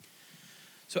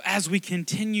So as we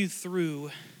continue through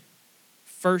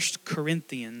 1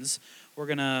 Corinthians, we're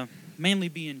going to mainly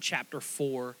be in chapter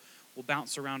 4. We'll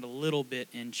bounce around a little bit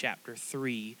in chapter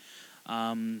 3.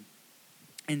 And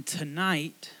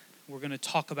tonight, we're going to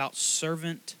talk about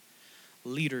servant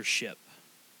leadership.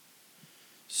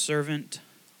 Servant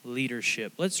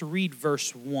leadership. Let's read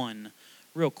verse 1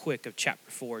 real quick of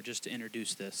chapter 4 just to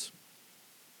introduce this.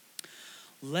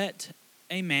 Let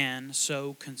a man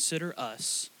so consider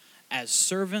us as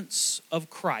servants of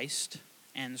Christ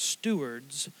and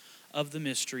stewards of the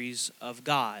mysteries of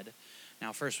God.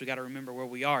 Now, first we got to remember where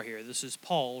we are here. This is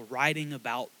Paul writing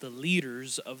about the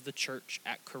leaders of the church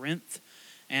at Corinth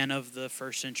and of the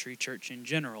first century church in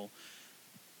general.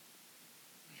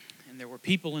 And there were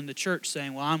people in the church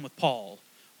saying, well, I'm with Paul.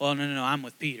 Well, no, I'm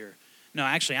with Peter. No,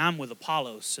 actually, I'm with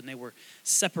Apollos. And they were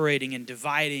separating and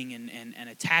dividing and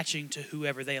attaching to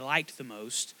whoever they liked the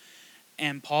most.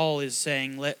 And Paul is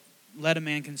saying, let a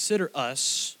man consider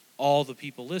us, all the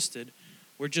people listed,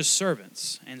 we're just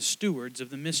servants and stewards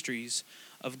of the mysteries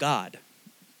of God.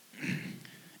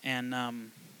 And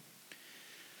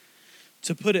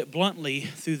to put it bluntly,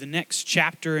 through the next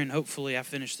chapter, and hopefully I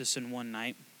finish this in one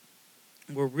night,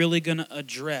 we're really going to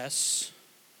address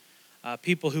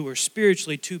people who are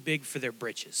spiritually too big for their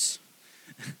britches.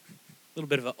 A little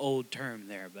bit of an old term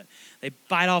there, but they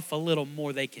bite off a little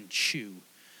more they can chew.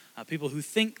 People who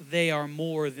think they are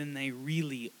more than they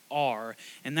really are.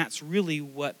 And that's really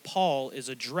what Paul is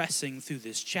addressing through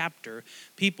this chapter.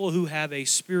 People who have a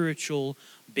spiritual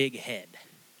big head.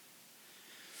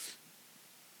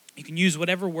 You can use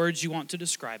whatever words you want to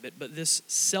describe it, but this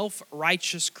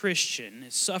self-righteous Christian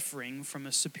is suffering from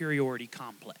a superiority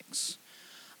complex.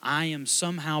 I am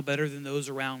somehow better than those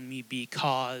around me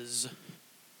because...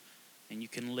 and you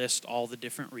can list all the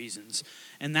different reasons.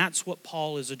 And that's what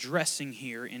Paul is addressing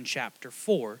here in chapter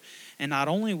 4. And not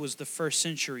only was the first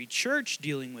century church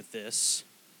dealing with this,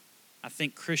 I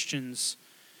think Christians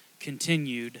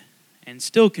continued and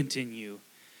still continue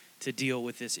to deal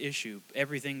with this issue.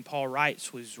 Everything Paul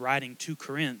writes was writing to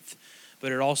Corinth,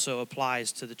 but it also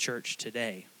applies to the church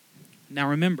today. Now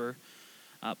remember,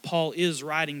 Paul is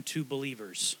writing to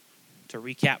believers. To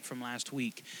recap from last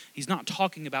week, he's not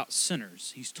talking about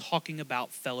sinners. He's talking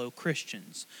about fellow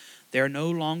Christians. They are no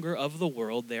longer of the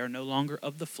world. They are no longer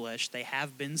of the flesh. They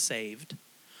have been saved.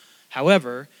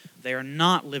 However, they are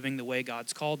not living the way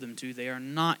God's called them to. They are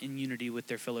not in unity with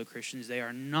their fellow Christians. They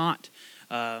are not,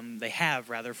 they have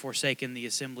rather forsaken the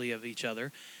assembly of each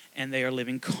other, and they are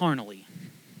living carnally.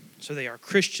 So they are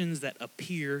Christians that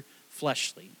appear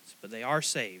fleshly, but they are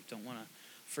saved. Don't want to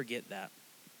forget that.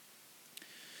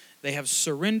 They have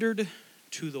surrendered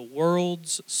to the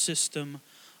world's system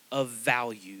of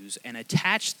values and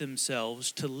attached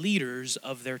themselves to leaders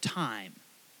of their time.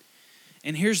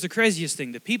 And here's the craziest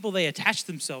thing. The people they attached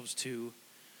themselves to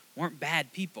weren't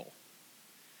bad people.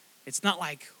 It's not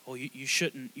like, oh, you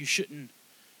shouldn't,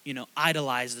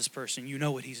 idolize this person. You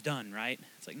know what he's done, right?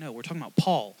 It's like, no, we're talking about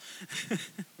Paul.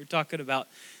 We're talking about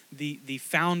the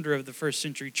founder of the first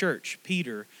century church,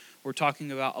 Peter. We're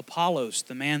talking about Apollos,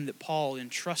 the man that Paul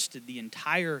entrusted the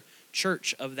entire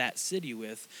church of that city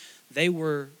with. They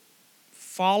were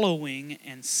following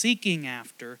and seeking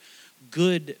after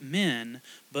good men,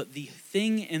 but the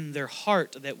thing in their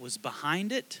heart that was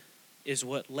behind it is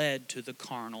what led to the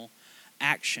carnal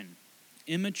action.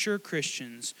 Immature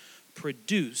Christians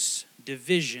produce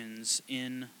divisions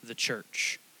in the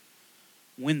church.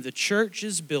 When the church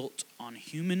is built on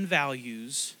human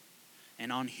values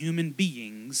and on human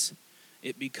beings,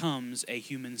 it becomes a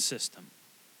human system.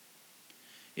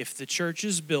 If the church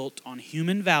is built on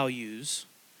human values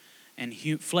and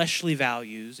fleshly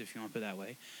values, if you want to put it that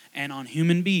way, and on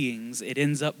human beings, it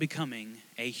ends up becoming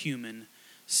a human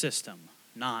system,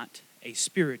 not a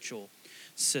spiritual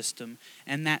system.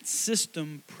 And that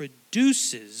system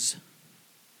produces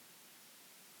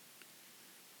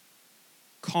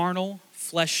carnal,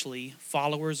 fleshly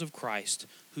followers of Christ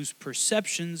whose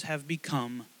perceptions have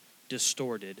become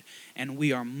distorted, and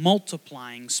we are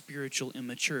multiplying spiritual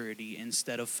immaturity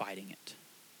instead of fighting it.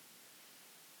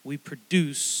 We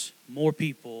produce more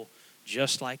people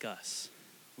just like us,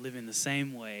 living the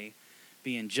same way,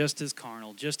 being just as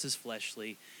carnal, just as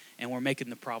fleshly, and we're making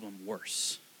the problem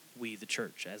worse, we, the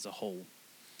church, as a whole.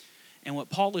 And what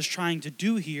Paul is trying to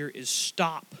do here is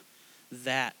stop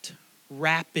that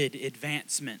rapid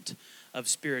advancement of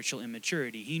spiritual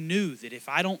immaturity. He knew that if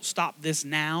I don't stop this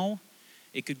now,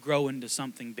 it could grow into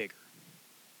something bigger.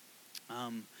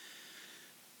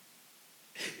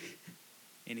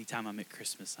 Anytime I'm at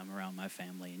Christmas, I'm around my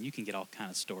family, and you can get all kind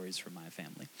of stories from my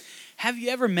family. Have you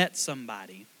ever met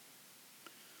somebody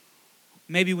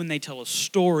maybe when they tell a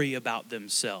story about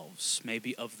themselves,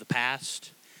 maybe of the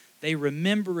past, they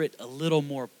remember it a little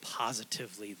more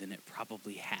positively than it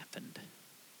probably happened,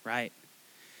 right?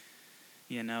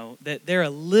 You know, that they're a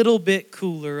little bit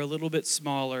cooler, a little bit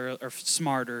smaller or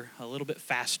smarter, a little bit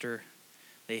faster.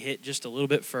 They hit just a little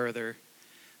bit further.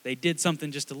 They did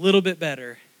something just a little bit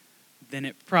better than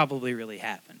it probably really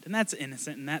happened. And that's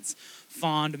innocent, and that's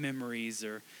fond memories,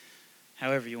 or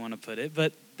however you want to put it.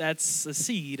 But that's a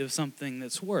seed of something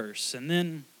that's worse. And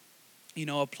then, you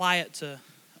know, apply it to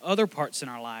other parts in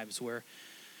our lives where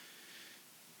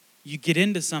you get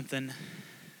into something,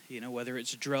 you know, whether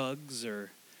it's drugs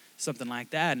or something like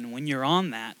that. And when you're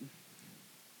on that,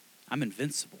 I'm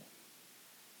invincible.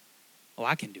 Oh,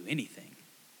 I can do anything.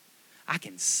 I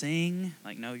can sing.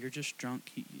 Like, no, you're just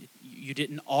drunk. You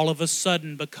didn't all of a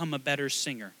sudden become a better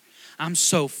singer. I'm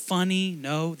so funny.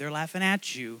 No, they're laughing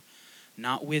at you,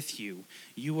 not with you.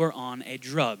 You are on a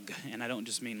drug. And I don't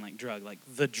just mean like drug, like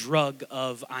the drug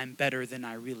of I'm better than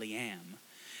I really am.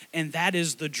 And that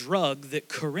is the drug that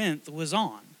Corinth was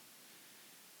on.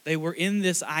 They were in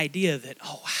this idea that,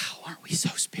 oh, wow, aren't we so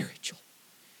spiritual?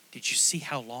 Did you see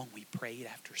how long we prayed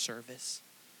after service?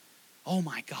 Oh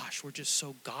my gosh, we're just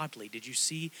so godly. Did you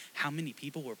see how many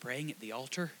people were praying at the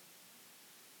altar?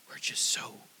 We're just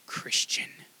so Christian.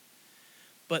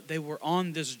 But they were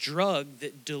on this drug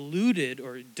that diluted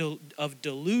of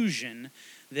delusion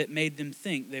that made them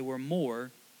think they were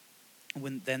more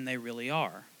than they really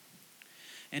are.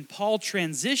 And Paul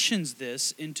transitions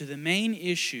this into the main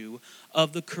issue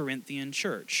of the Corinthian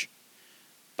church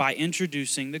by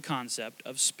introducing the concept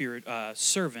of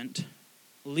servant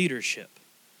leadership.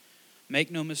 Make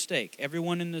no mistake,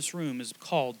 everyone in this room is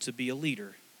called to be a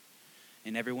leader,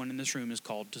 and everyone in this room is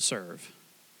called to serve.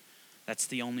 That's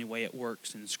the only way it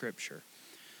works in Scripture.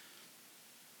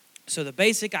 So the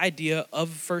basic idea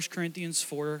of 1 Corinthians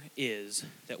 4 is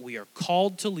that we are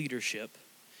called to leadership,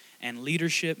 and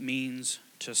leadership means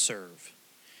to serve.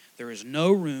 There is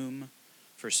no room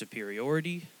for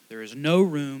superiority. There is no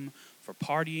room for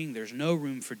partying. There's no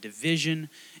room for division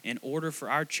in order for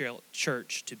our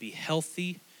church to be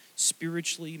healthy,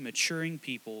 spiritually maturing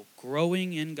people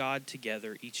growing in God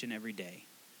together each and every day.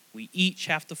 We each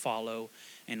have to follow,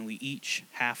 and we each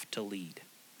have to lead.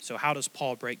 So how does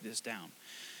Paul break this down?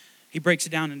 He breaks it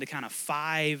down into kind of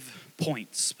 5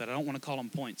 points, but I don't want to call them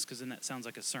points because then that sounds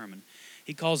like a sermon.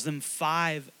 He calls them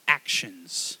 5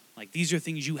 actions. Like, these are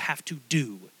things you have to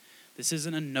do. This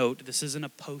isn't a note. This isn't a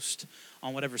post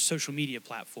on whatever social media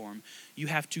platform. You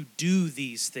have to do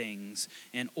these things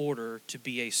in order to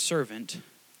be a servant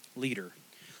leader.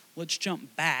 Let's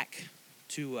jump back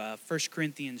to 1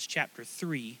 Corinthians chapter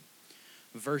 3,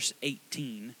 verse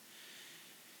 18.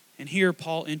 And here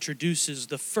Paul introduces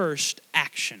the first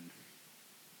action.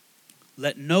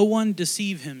 Let no one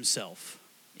deceive himself.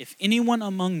 If anyone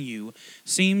among you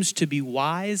seems to be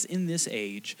wise in this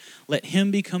age, let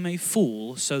him become a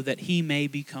fool so that he may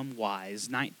become wise.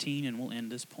 19, and we'll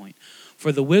end this point.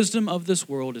 For the wisdom of this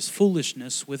world is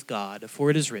foolishness with God,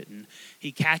 for it is written,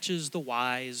 He catches the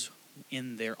wise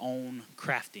in their own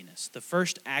craftiness. The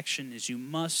first action is you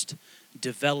must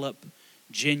develop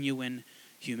genuine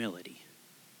humility.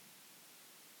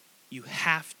 You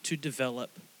have to develop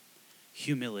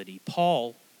humility.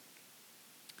 Paul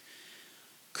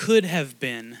could have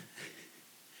been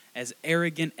as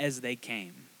arrogant as they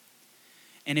came.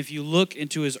 And if you look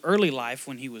into his early life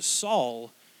when he was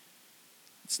Saul,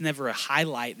 it's never a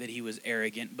highlight that he was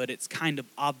arrogant, but it's kind of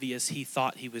obvious he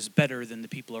thought he was better than the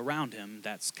people around him.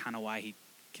 That's kind of why he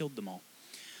killed them all.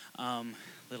 A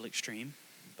little extreme,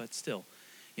 but still.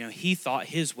 You know, he thought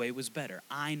his way was better.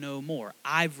 I know more.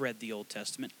 I've read the Old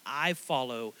Testament. I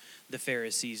follow the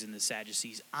Pharisees and the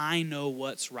Sadducees. I know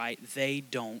what's right. They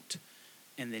don't.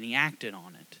 And then he acted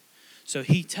on it. So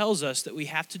he tells us that we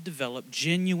have to develop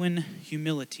genuine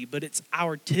humility, but it's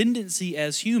our tendency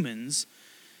as humans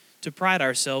to pride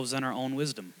ourselves on our own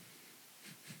wisdom.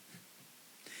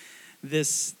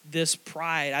 This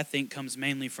pride, I think, comes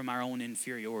mainly from our own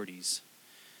inferiorities.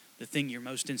 The thing you're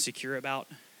most insecure about,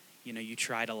 you know, you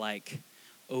try to like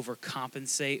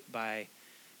overcompensate by,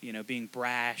 you know, being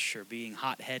brash or being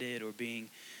hot-headed or being,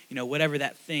 you know, whatever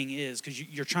that thing is, because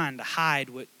you're trying to hide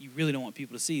what you really don't want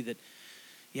people to see, that,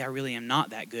 yeah, I really am not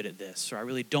that good at this, or I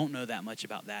really don't know that much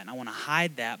about that, and I want to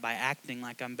hide that by acting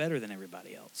like I'm better than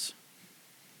everybody else.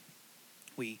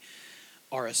 We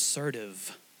are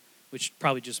assertive, which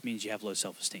probably just means you have low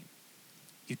self-esteem.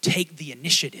 You take the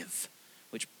initiative,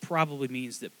 which probably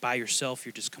means that by yourself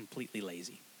you're just completely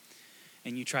lazy.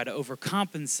 And you try to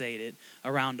overcompensate it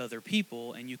around other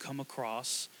people, and you come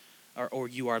across, or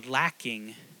you are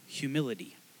lacking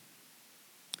humility.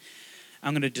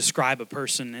 I'm going to describe a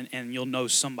person, and you'll know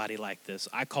somebody like this.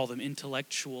 I call them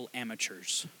intellectual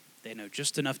amateurs. They know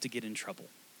just enough to get in trouble.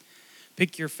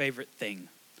 Pick your favorite thing,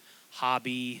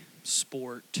 hobby,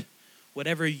 sport,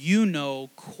 whatever you know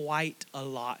quite a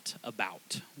lot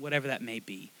about, whatever that may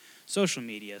be. Social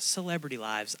media, celebrity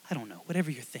lives, I don't know,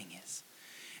 whatever your thing is.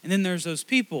 And then there's those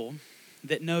people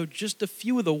that know just a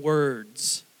few of the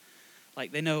words.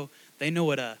 Like they know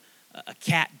what a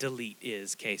cat delete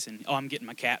is, case. And, I'm getting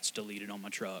my cats deleted on my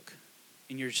truck.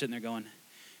 And you're sitting there going,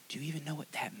 do you even know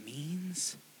what that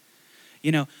means?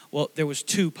 Well, there was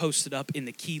 2 posted up in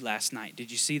the Key last night.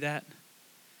 Did you see that?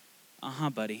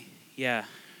 Buddy. Yeah,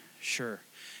 sure.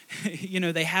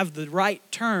 They have the right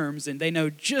terms and they know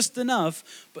just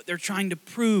enough, but they're trying to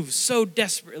prove so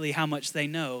desperately how much they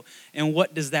know. And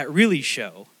what does that really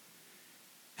show?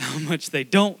 How much they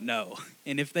don't know.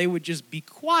 And if they would just be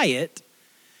quiet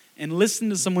and listen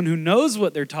to someone who knows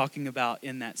what they're talking about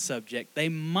in that subject, they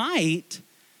might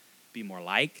be more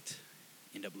liked,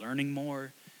 end up learning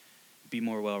more, be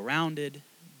more well-rounded,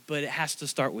 but it has to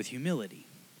start with humility.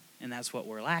 And that's what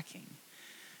we're lacking.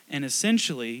 And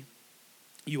essentially,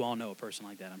 you all know a person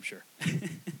like that, I'm sure.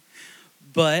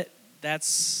 But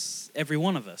that's every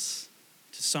one of us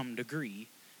to some degree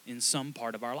in some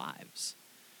part of our lives.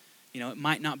 It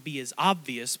might not be as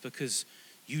obvious because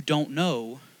you don't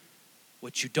know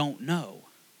what you don't know.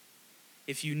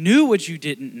 If you knew what you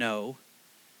didn't know,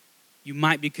 you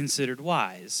might be considered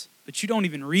wise, but you don't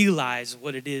even realize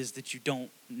what it is that you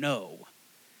don't know.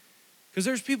 Because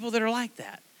there's people that are like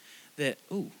that,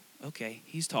 okay,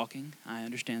 he's talking. I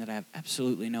understand that I have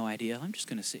absolutely no idea. I'm just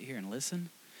going to sit here and listen.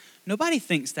 Nobody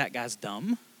thinks that guy's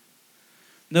dumb.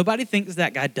 Nobody thinks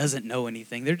that guy doesn't know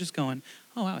anything. They're just going,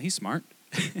 oh, wow, he's smart.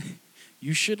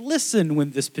 You should listen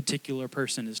when this particular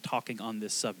person is talking on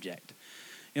this subject.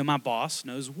 My boss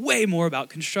knows way more about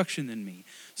construction than me.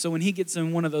 So when he gets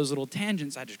in one of those little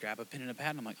tangents, I just grab a pen and a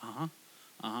pad and I'm like,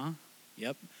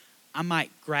 yep. I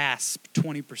might grasp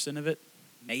 20% of it.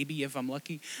 Maybe if I'm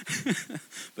lucky.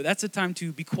 But that's a time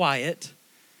to be quiet.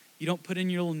 You don't put in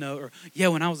your little note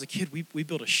or, when I was a kid, we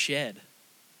built a shed.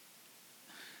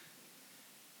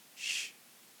 Shh,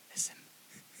 listen.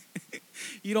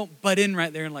 You don't butt in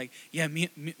right there and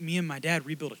me and my dad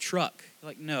rebuilt a truck.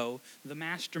 Like, no, the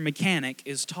master mechanic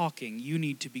is talking. You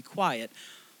need to be quiet.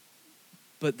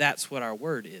 But that's what our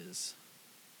word is.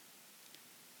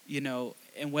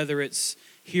 And whether it's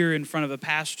here in front of a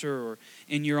pastor or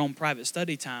in your own private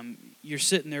study time, you're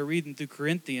sitting there reading through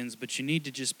Corinthians, but you need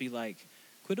to just be like,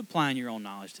 quit applying your own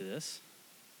knowledge to this.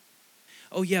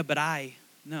 Oh yeah, but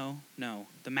no,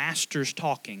 the master's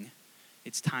talking.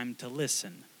 It's time to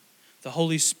listen. The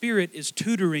Holy Spirit is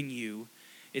tutoring you.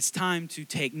 It's time to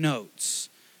take notes,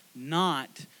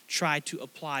 not try to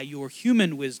apply your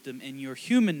human wisdom and your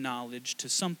human knowledge to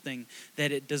something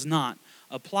that it does not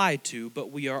apply to,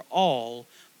 but we are all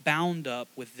bound up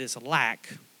with this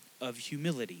lack of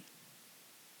humility.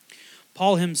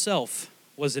 Paul himself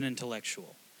was an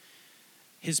intellectual.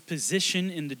 His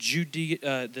position in the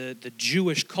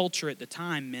Jewish culture at the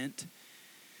time meant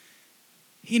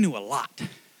he knew a lot.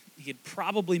 He had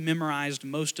probably memorized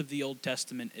most of the Old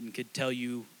Testament and could tell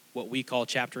you what we call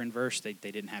chapter and verse. They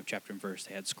didn't have chapter and verse,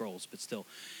 they had scrolls, but still.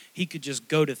 He could just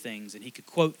go to things and he could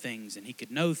quote things and he could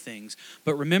know things.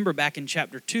 But remember back in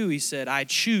chapter 2, he said, I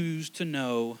choose to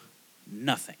know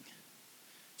nothing.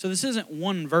 So this isn't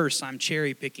one verse I'm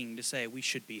cherry picking to say we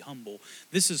should be humble.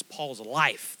 This is Paul's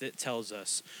life that tells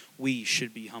us we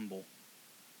should be humble.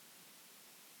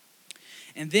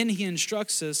 And then he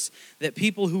instructs us that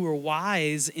people who are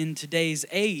wise in today's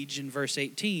age, in verse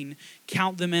 18,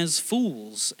 count them as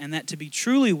fools, and that to be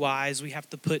truly wise, we have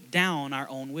to put down our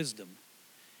own wisdom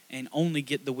and only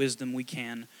get the wisdom we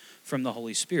can from the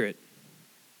Holy Spirit.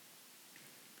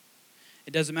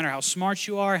 It doesn't matter how smart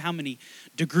you are, how many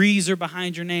degrees are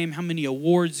behind your name, how many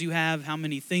awards you have, how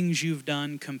many things you've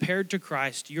done. Compared to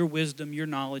Christ, your wisdom, your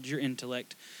knowledge, your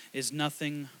intellect is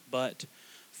nothing but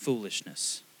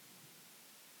foolishness.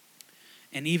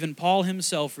 And even Paul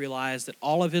himself realized that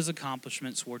all of his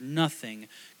accomplishments were nothing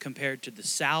compared to the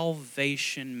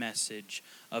salvation message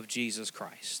of Jesus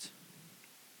Christ.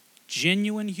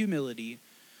 Genuine humility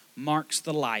marks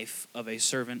the life of a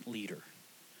servant leader.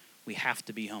 We have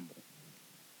to be humble.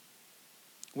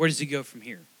 Where does he go from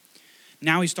here?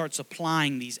 Now he starts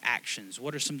applying these actions.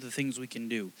 What are some of the things we can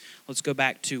do? Let's go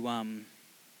back to,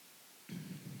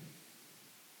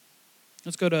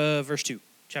 let's go to verse 2,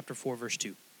 chapter 4, verse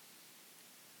 2.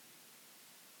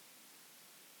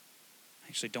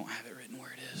 Actually don't have it written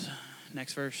where it is.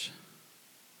 Next verse.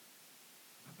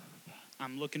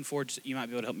 I'm looking forward to, you might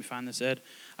be able to help me find this, Ed.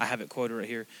 I have it quoted right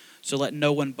here. So let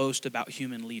no one boast about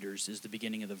human leaders is the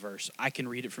beginning of the verse. I can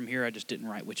read it from here. I just didn't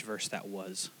write which verse that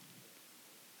was.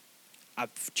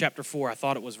 Chapter 4, I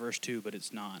thought it was verse 2, but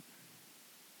it's not.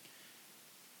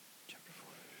 Chapter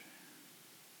 4.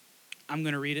 I'm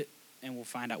going to read it, and we'll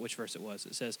find out which verse it was.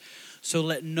 It says, so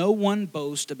let no one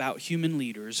boast about human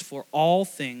leaders, for all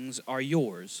things are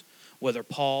yours, whether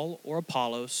Paul or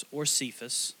Apollos or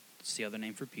Cephas, that's the other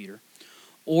name for Peter,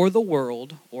 or the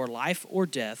world, or life or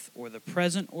death, or the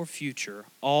present or future,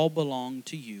 all belong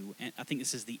to you. And I think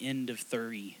this is the end of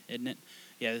 30, isn't it?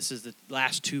 Yeah, this is the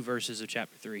last 2 verses of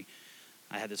chapter 3.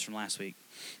 I had this from last week.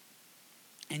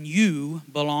 And you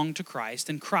belong to Christ,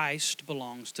 and Christ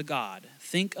belongs to God.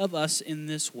 Think of us in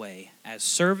this way, as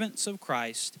servants of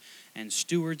Christ and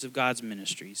stewards of God's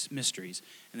mysteries.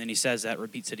 And then he says that,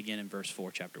 repeats it again in verse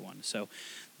 4, chapter 1. So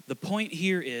the point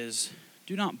here is,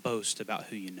 do not boast about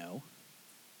who you know.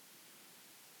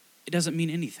 It doesn't mean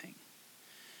anything.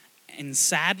 And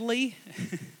sadly,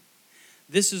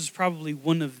 this is probably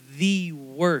one of the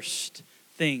worst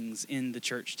things in the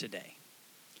church today.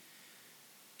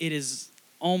 It is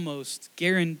almost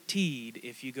guaranteed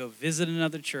if you go visit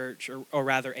another church, or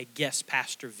rather a guest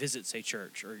pastor visits a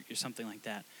church or something like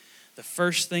that, the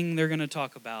first thing they're going to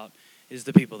talk about is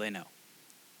the people they know.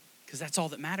 Because that's all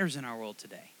that matters in our world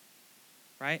today,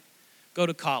 right? Go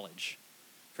to college,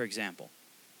 for example.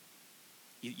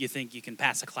 You think you can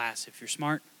pass a class if you're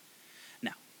smart?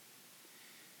 No.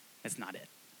 That's not it.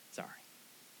 Sorry.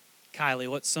 Kylie,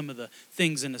 what's some of the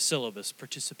things in the syllabus?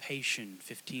 Participation,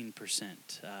 15%.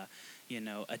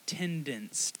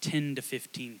 Attendance, 10 to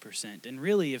 15%. And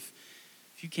really, if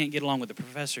you can't get along with the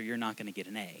professor, you're not going to get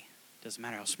an A. Doesn't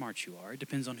matter how smart you are. It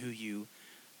depends on who you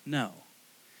know.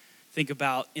 Think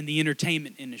about in the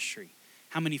entertainment industry,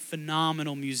 how many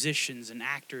phenomenal musicians and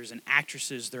actors and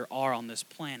actresses there are on this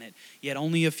planet, yet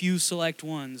only a few select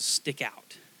ones stick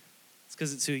out. It's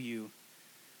because it's who you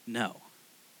know,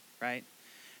 right?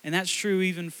 And that's true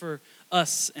even for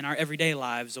us in our everyday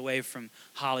lives away from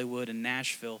Hollywood and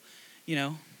Nashville,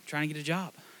 trying to get a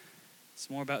job. It's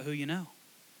more about who you know,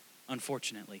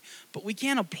 unfortunately. But we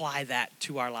can't apply that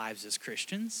to our lives as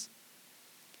Christians.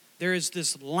 There is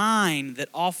this line that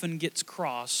often gets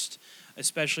crossed,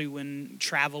 especially when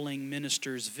traveling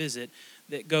ministers visit,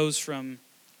 that goes from,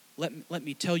 let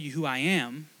me tell you who I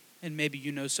am, and maybe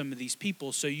you know some of these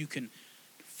people, so you can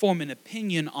form an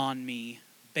opinion on me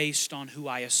based on who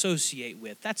I associate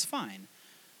with. That's fine.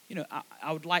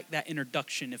 I would like that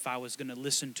introduction if I was going to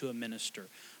listen to a minister.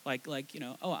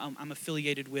 I'm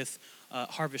affiliated with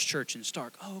Harvest Church in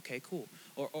Stark. Oh, okay, cool.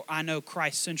 Or I know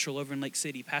Christ Central over in Lake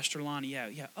City. Pastor Lonnie,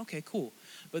 yeah, okay, cool.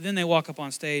 But then they walk up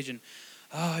on stage and,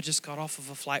 I just got off of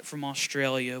a flight from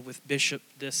Australia with Bishop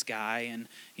this guy. And,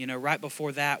 right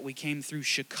before that, we came through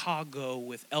Chicago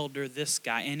with Elder this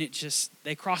guy. And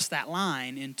they cross that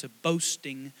line into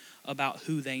boasting about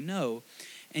who they know.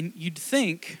 And you'd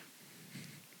think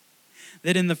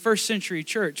that in the first century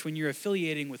church, when you're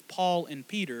affiliating with Paul and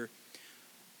Peter,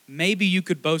 maybe you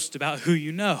could boast about who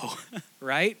you know,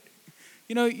 right?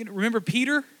 Remember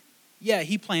Peter? Yeah,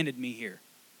 he planted me here.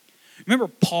 Remember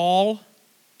Paul?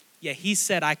 Yeah, he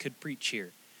said I could preach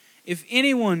here. If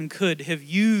anyone could have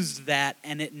used that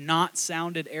and it not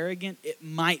sounded arrogant, it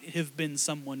might have been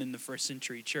someone in the first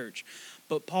century church.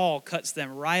 But Paul cuts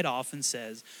them right off and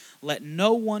says, let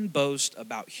no one boast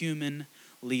about human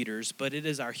leaders, but it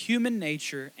is our human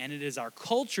nature and it is our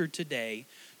culture today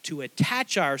to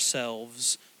attach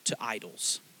ourselves to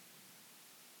idols.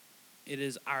 It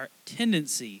is our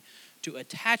tendency to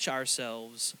attach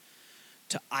ourselves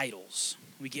to idols.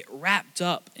 We get wrapped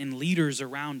up in leaders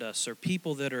around us or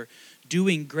people that are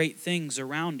doing great things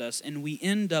around us, and we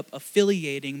end up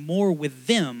affiliating more with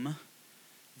them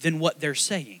than what they're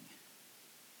saying.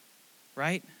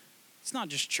 Right? It's not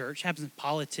just church. It happens in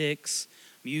politics,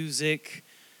 music,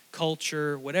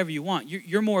 culture, whatever you want.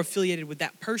 You're more affiliated with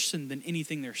that person than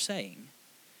anything they're saying.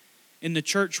 In the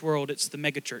church world, it's the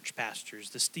megachurch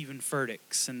pastors, the Stephen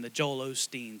Furticks and the Joel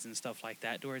Osteens and stuff like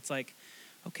that, where it's like,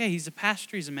 okay, he's a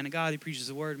pastor, he's a man of God, he preaches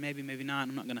the word, maybe not.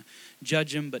 I'm not going to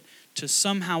judge him, but to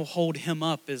somehow hold him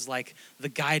up as like the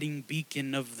guiding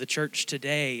beacon of the church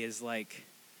today is like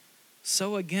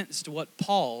so against what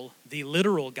Paul, the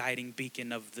literal guiding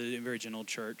beacon of the original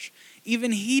church,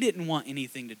 even he didn't want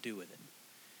anything to do with it.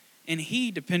 And he,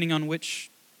 depending on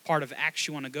which part of Acts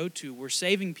you want to go to, were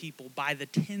saving people by the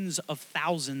tens of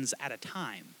thousands at a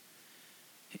time.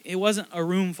 It wasn't a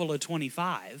room full of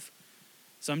 25.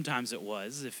 Sometimes it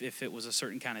was, if it was a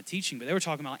certain kind of teaching. But they were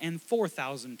talking about, and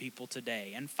 4,000 people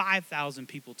today, and 5,000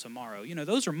 people tomorrow.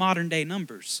 Those are modern day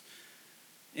numbers.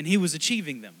 and he was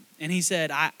achieving them. And he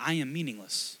said, I am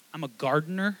meaningless. I'm a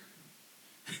gardener.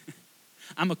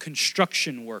 I'm a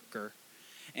construction worker.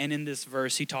 And in this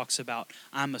verse, he talks about,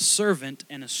 I'm a servant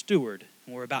and a steward.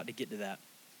 And we're about to get to that.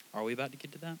 Are we about to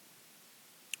get to that?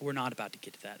 We're not about to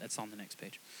get to that. That's on the next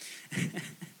page.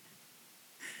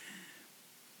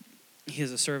 He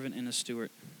is a servant and a steward.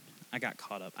 I got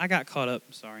caught up,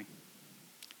 sorry.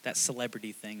 That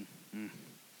celebrity thing.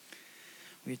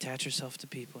 We attach ourselves to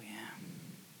people, yeah.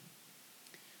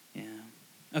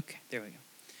 Okay, there we go.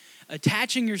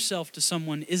 Attaching yourself to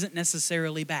someone isn't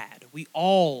necessarily bad. We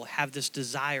all have this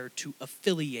desire to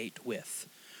affiliate with.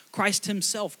 Christ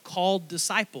himself called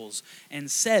disciples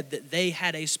and said that they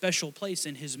had a special place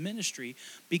in his ministry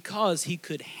because he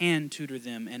could hand tutor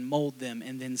them and mold them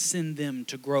and then send them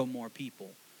to grow more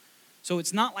people. So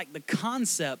it's not like the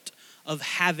concept of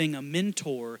having a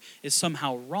mentor is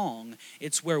somehow wrong.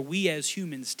 It's where we as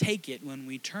humans take it when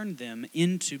we turn them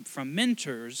from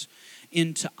mentors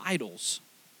into idols.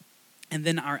 And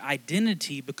then our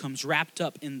identity becomes wrapped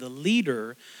up in the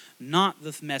leader, not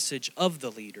the message of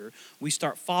the leader. We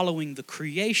start following the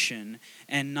creation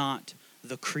and not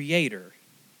the creator.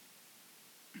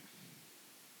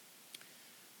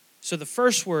 So the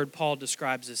first word Paul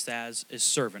describes this as is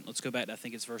servant. Let's go back to, I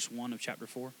think it's verse 1 of chapter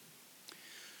 4.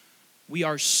 We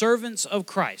are servants of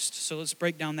Christ. So let's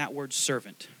break down that word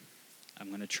servant. I'm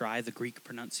going to try the Greek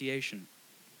pronunciation.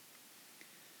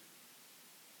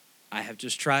 I have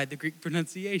just tried the Greek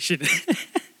pronunciation.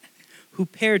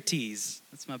 Hupertes.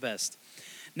 That's my best.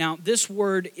 Now, this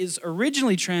word is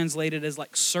originally translated as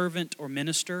like servant or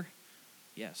minister.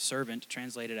 Yeah, servant,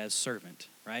 translated as servant,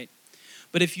 right?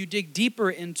 But if you dig deeper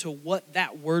into what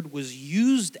that word was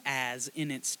used as in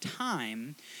its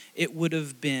time, it would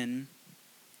have been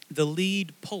the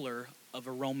lead puller of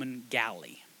a Roman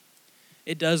galley.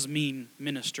 It does mean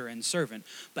minister and servant,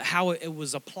 but how it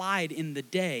was applied in the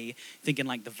day, thinking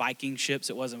like the Viking ships,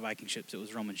 it wasn't Viking ships, it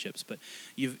was Roman ships, but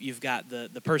you've got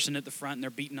the person at the front and they're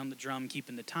beating on the drum,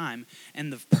 keeping the time,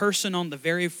 and the person on the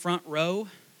very front row,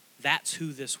 that's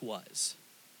who this was.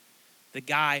 The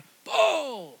guy,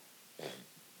 oh,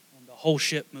 and the whole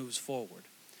ship moves forward.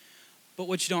 But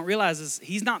what you don't realize is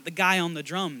he's not the guy on the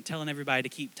drum telling everybody to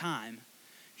keep time.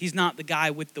 He's not the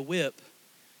guy with the whip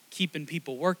keeping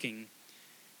people working.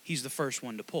 He's the first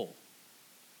one to pull.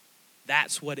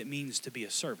 That's what it means to be a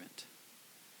servant.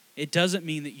 It doesn't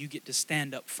mean that you get to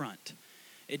stand up front.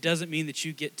 It doesn't mean that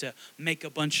you get to make a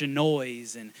bunch of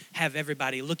noise and have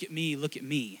everybody look at me, look at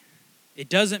me. It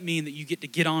doesn't mean that you get to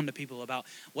get on to people about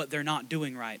what they're not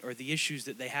doing right or the issues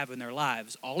that they have in their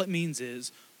lives. All it means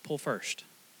is pull first.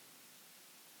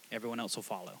 Everyone else will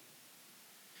follow.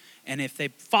 And if they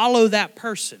follow that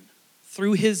person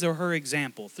through his or her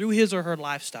example, through his or her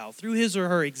lifestyle, through his or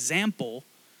her example,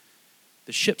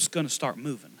 the ship's going to start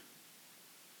moving.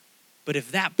 But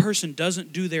if that person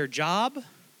doesn't do their job,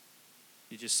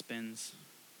 it just spins.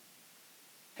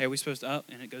 Hey, are we supposed to? Oh,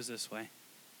 and it goes this way.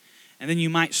 And then you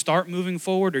might start moving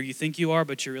forward, or you think you are,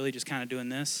 but you're really just kind of doing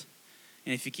this.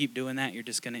 And if you keep doing that, you're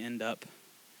just going to end up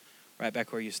right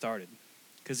back where you started.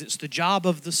 Because it's the job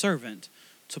of the servant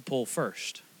to pull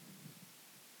first.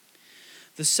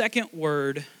 The second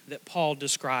word that Paul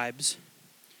describes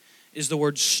is the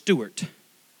word steward.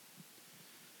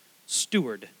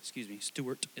 Steward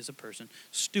is a person.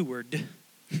 Steward.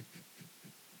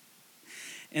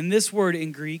 And this word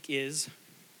in Greek is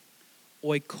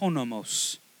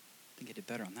oikonomos. I think I did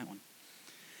better on that one.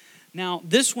 Now,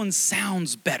 this one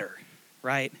sounds better,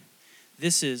 right?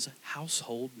 This is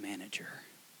household manager.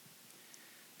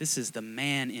 This is the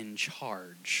man in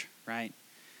charge, right?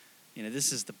 You know,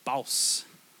 this is the boss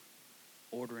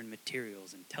ordering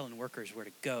materials and telling workers where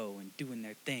to go and doing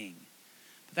their thing.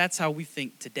 But that's how we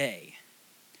think today.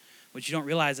 What you don't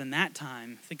realize in that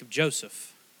time, think of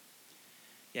Joseph.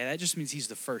 Yeah, that just means he's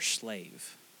the first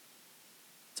slave.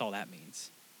 That's all that means.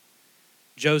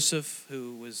 Joseph,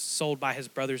 who was sold by his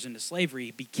brothers into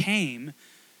slavery, became,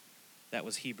 that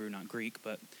was Hebrew, not Greek,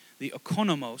 but the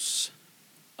oikonomos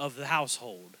of the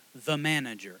household, the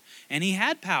manager. And he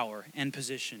had power and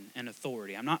position and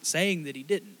authority. I'm not saying that he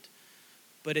didn't,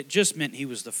 but it just meant he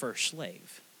was the first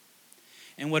slave.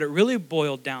 And what it really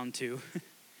boiled down to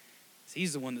is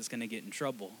he's the one that's going to get in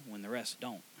trouble when the rest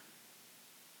don't.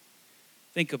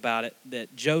 Think about it,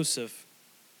 that Joseph,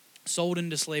 sold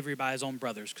into slavery by his own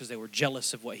brothers because they were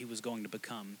jealous of what he was going to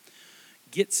become,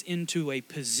 gets into a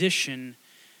position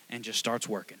and just starts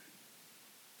working.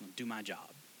 Do my job.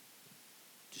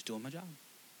 Just doing my job.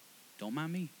 Don't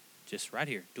mind me. Just right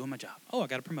here, doing my job. Oh, I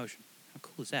got a promotion. How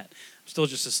cool is that? I'm still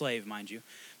just a slave, mind you,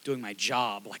 doing my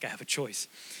job like I have a choice.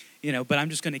 You know, but I'm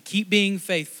just going to keep being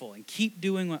faithful and keep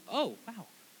doing what, oh, wow,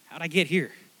 How'd I get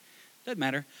here? Doesn't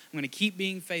matter. I'm going to keep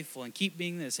being faithful and keep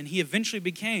being this. And he eventually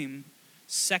became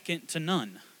second to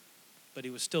none, but he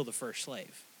was still the first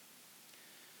slave.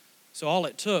 So all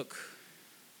it took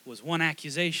was one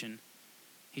accusation.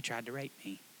 He tried to rape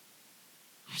me.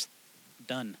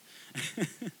 Done.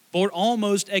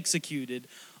 Almost executed,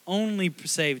 only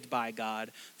saved by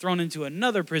God, thrown into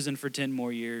another prison for 10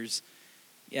 more years.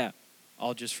 Yeah,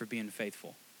 all just for being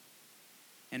faithful.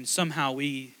 And somehow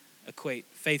we equate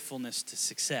faithfulness to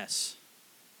success.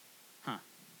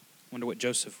 Wonder what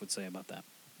Joseph would say about that.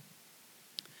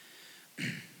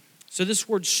 So this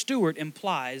word steward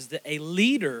implies that a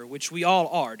leader, which we all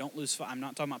are, I'm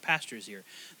not talking about pastors here,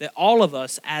 that all of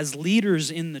us as leaders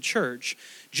in the church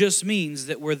just means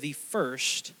that we're the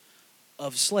first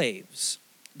of slaves.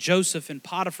 Joseph in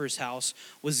Potiphar's house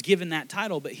was given that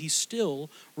title, but he still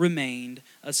remained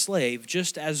a slave,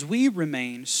 just as we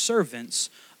remain servants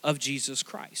of Jesus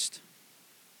Christ.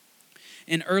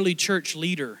 An early church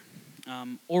leader,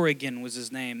 Origen was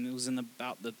his name, it was in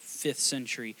about the 5th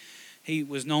century. He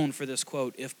was known for this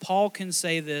quote: "If Paul can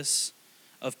say this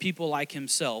of people like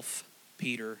himself,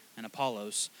 Peter and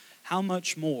Apollos, how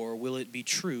much more will it be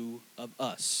true of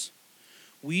us?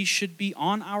 We should be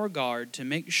on our guard to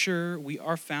make sure we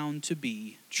are found to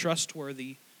be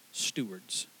trustworthy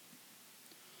stewards."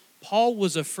 Paul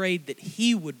was afraid that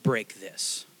he would break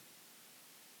this.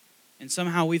 And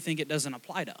somehow we think it doesn't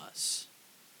apply to us.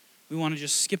 We want to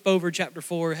just skip over chapter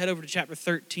 4, head over to chapter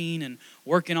 13, and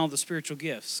work in all the spiritual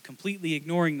gifts, completely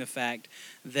ignoring the fact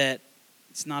that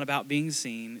it's not about being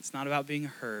seen, it's not about being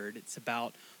heard, it's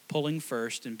about pulling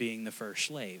first and being the first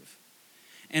slave.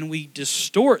 And we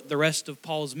distort the rest of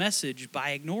Paul's message by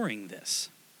ignoring this.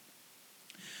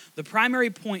 The primary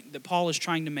point that Paul is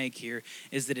trying to make here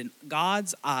is that in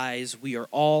God's eyes, we are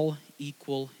all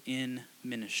equal in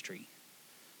ministry.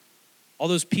 All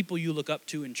those people you look up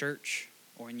to in church,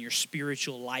 or in your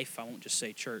spiritual life, I won't just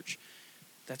say church,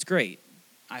 that's great.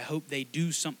 I hope they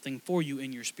do something for you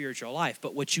in your spiritual life.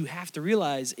 But what you have to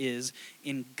realize is,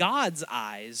 in God's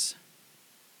eyes,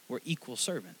 we're equal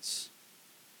servants.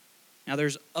 Now,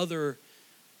 there's other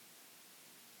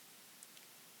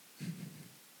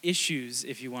issues,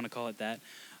 if you want to call it that,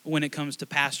 when it comes to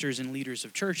pastors and leaders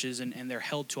of churches, and they're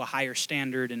held to a higher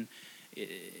standard, and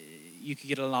you could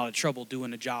get in a lot of trouble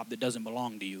doing a job that doesn't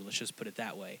belong to you. Let's just put it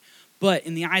that way. But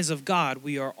in the eyes of God,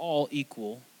 we are all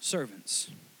equal servants.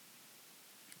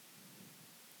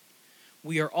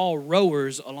 We are all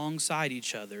rowers alongside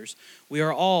each other's. We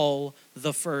are all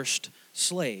the first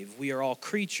slave. We are all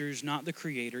creatures, not the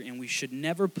creator, and we should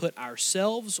never put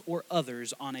ourselves or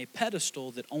others on a pedestal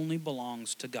that only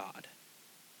belongs to God.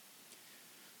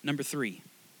 Number 3,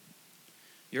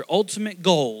 your ultimate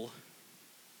goal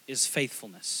is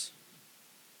faithfulness.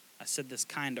 I said this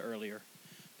kind of earlier,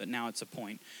 but now it's a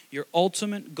point. Your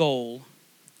ultimate goal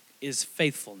is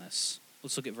faithfulness.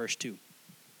 Let's look at verse 2.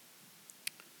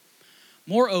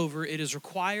 "Moreover, it is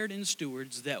required in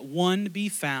stewards that one be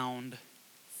found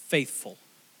faithful."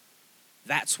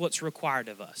 That's what's required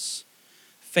of us,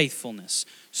 faithfulness.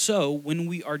 So when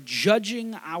we are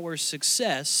judging our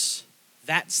success,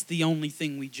 that's the only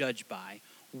thing we judge by.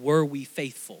 Were we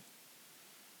faithful?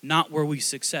 Not were we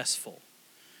successful?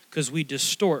 Because we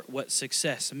distort what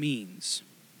success means.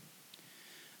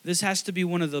 This has to be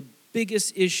one of the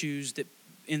biggest issues that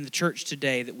in the church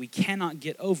today that we cannot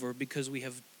get over, because we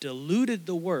have diluted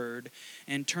the word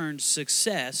and turned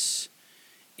success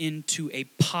into a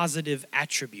positive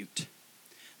attribute.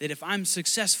 That if I'm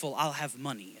successful, I'll have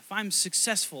money. If I'm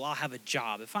successful, I'll have a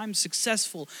job. If I'm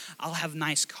successful, I'll have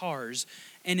nice cars.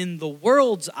 And in the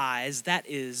world's eyes, that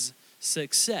is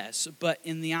success. But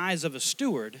in the eyes of a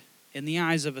steward, in the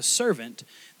eyes of a servant,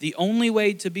 the only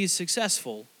way to be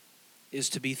successful is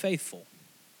to be faithful.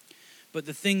 But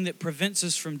the thing that prevents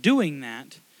us from doing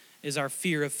that is our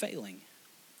fear of failing.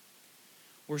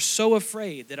 We're so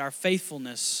afraid that our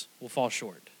faithfulness will fall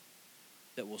short,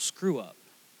 that we'll screw up,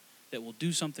 that we'll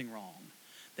do something wrong,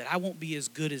 that I won't be as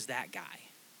good as that guy.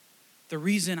 The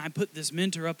reason I put this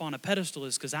mentor up on a pedestal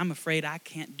is because I'm afraid I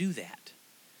can't do that.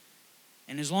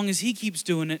 And as long as he keeps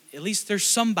doing it, at least there's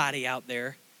somebody out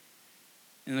there.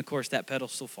 And of course that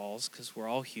pedestal falls because we're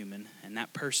all human, and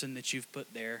that person that you've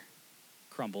put there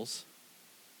crumbles.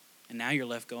 And now you're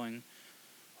left going,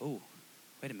 oh,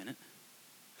 wait a minute.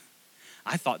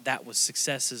 I thought that was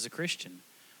success as a Christian.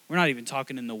 We're not even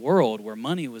talking in the world where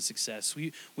money was success.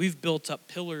 We've built up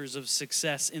pillars of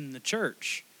success in the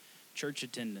church. Church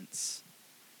attendance,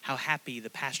 how happy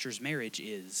the pastor's marriage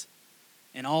is.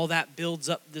 And all that builds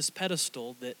up this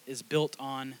pedestal that is built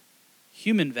on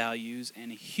human values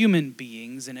and human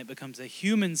beings, and it becomes a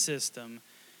human system,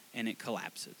 and it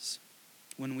collapses.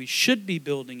 when we should be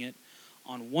building it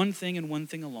on one thing and one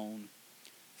thing alone: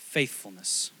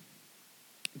 faithfulness.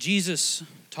 Jesus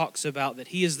talks about that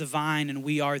he is the vine and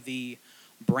we are the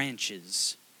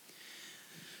branches.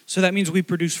 So that means we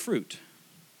produce fruit.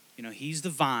 He's the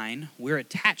vine, we're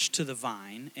attached to the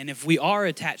vine, and if we are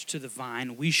attached to the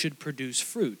vine, we should produce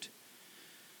fruit.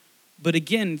 But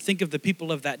again, think of the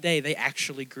people of that day. They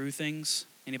actually grew things.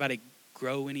 Anybody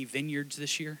grow any vineyards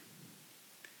this year?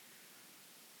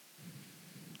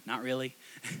 Not really.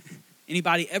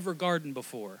 Anybody ever gardened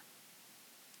before?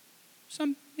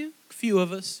 Some, a few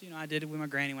of us. I did it with my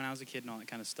granny when I was a kid and all that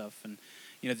kind of stuff. And,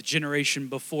 the generation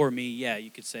before me,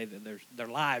 you could say that their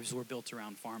lives were built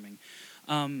around farming.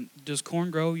 Does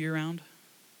corn grow year-round?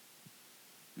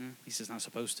 At least it's not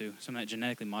supposed to. Some of that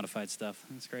genetically modified stuff.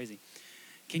 That's crazy.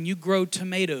 Can you grow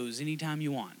tomatoes anytime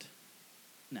you want?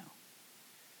 No.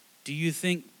 Do you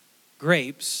think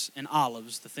grapes and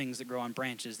olives, the things that grow on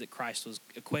branches that Christ was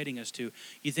equating us to,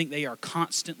 you think they are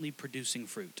constantly producing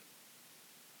fruit?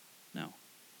 No.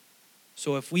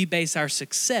 So if we base our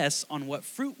success on what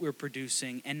fruit we're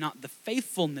producing and not the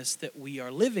faithfulness that we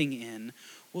are living in,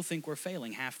 we'll think we're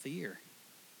failing half the year.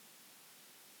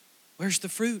 Where's the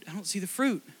fruit? I don't see the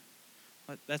fruit.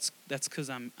 But that's because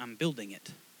I'm building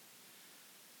it.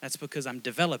 That's because I'm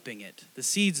developing it. The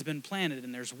seed's been planted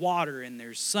and there's water and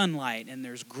there's sunlight and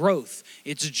there's growth.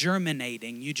 It's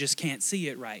germinating. You just can't see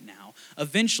it right now.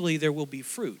 Eventually there will be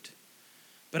fruit.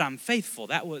 But I'm faithful.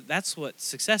 That's what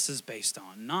success is based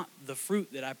on, not the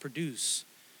fruit that I produce.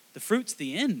 The fruit's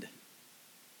the end.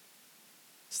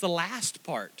 It's the last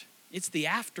part. It's the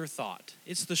afterthought.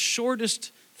 It's the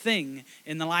shortest thing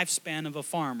in the lifespan of a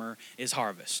farmer is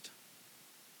harvest.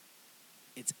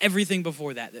 It's everything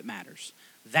before that matters.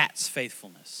 That's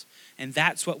faithfulness. And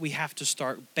that's what we have to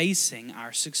start basing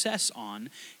our success on.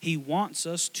 He wants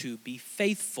us to be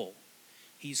faithful.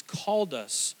 He's called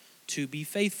us to be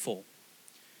faithful.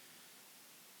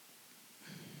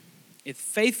 If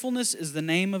faithfulness is the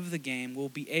name of the game, we'll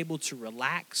be able to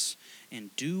relax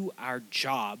and do our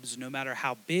jobs, no matter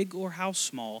how big or how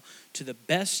small, to the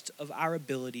best of our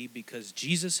ability because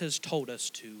Jesus has told us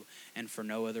to and for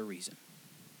no other reason.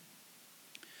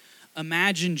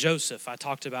 Imagine Joseph, I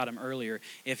talked about him earlier,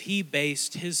 if he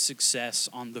based his success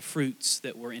on the fruits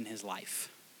that were in his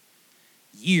life.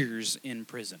 Years in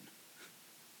prison.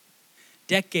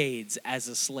 Decades as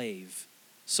a slave,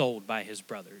 sold by his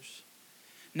brothers.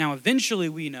 Now, eventually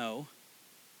we know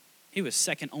he was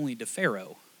second only to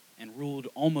Pharaoh and ruled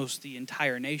almost the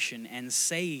entire nation and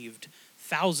saved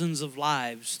thousands of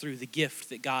lives through the gift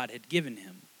that God had given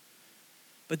him.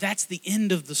 But that's the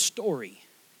end of the story.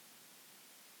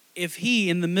 If he,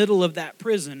 in the middle of that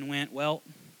prison, went, well,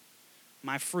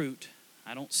 my fruit,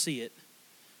 I don't see it,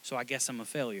 so I guess I'm a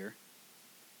failure.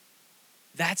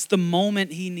 That's the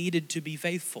moment he needed to be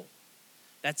faithful.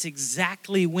 That's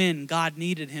exactly when God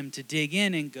needed him to dig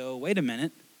in and go, wait a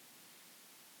minute.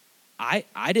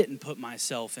 I didn't put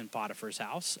myself in Potiphar's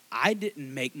house. I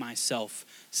didn't make myself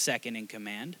second in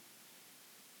command.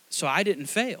 So I didn't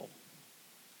fail.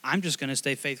 I'm just going to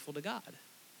stay faithful to God.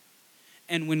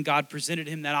 And when God presented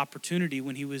him that opportunity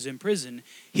when he was in prison,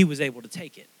 he was able to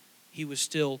take it. He was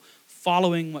still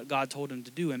following what God told him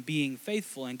to do and being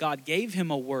faithful. And God gave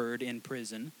him a word in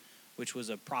prison, which was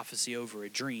a prophecy over a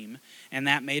dream. And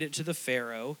that made it to the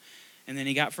Pharaoh. And then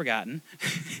he got forgotten.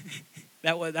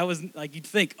 That was like you'd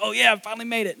think, oh yeah, I finally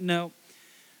made it. No.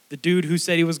 The dude who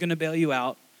said he was going to bail you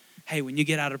out, hey, when you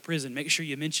get out of prison, make sure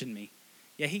you mention me.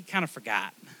 Yeah, he kind of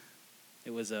forgot. It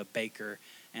was a baker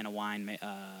and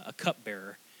a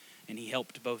cupbearer, and he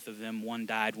helped both of them. One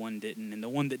died, one didn't, and the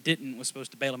one that didn't was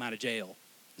supposed to bail him out of jail,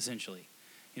 essentially.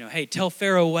 Hey, tell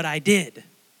Pharaoh what I did.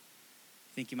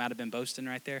 Think you might have been boasting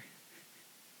right there?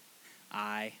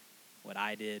 What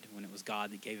I did when it was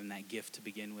God that gave him that gift to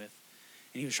begin with,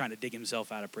 and he was trying to dig himself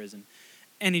out of prison,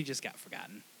 and he just got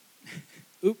forgotten.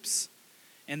 Oops.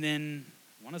 And then,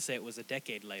 I want to say it was a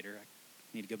decade later, I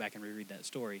need to go back and reread that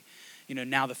story.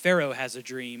 Now the Pharaoh has a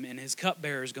dream, and his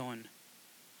cupbearer is going,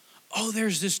 oh,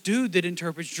 there's this dude that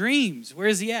interprets dreams. Where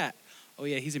is he at? Oh,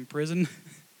 yeah, he's in prison.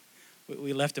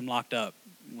 We left him locked up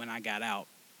when I got out.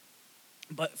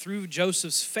 But through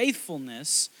Joseph's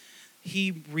faithfulness,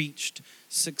 he reached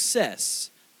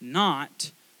success,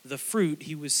 not the fruit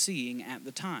he was seeing at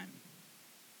the time.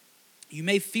 You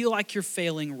may feel like you're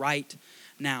failing right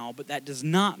now, but that does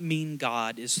not mean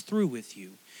God is through with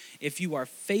you. If you are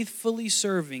faithfully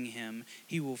serving him,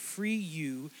 he will free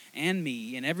you and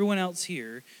me and everyone else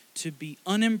here to be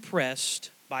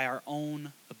unimpressed by our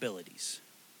own abilities.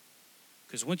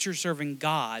 Because once you're serving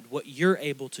God, what you're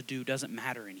able to do doesn't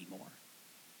matter anymore.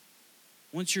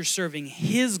 once you're serving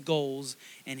his goals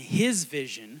and his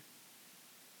vision,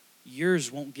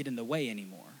 yours won't get in the way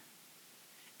anymore.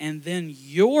 And then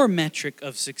your metric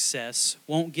of success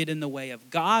won't get in the way of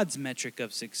God's metric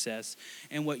of success.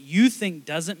 And what you think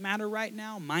doesn't matter right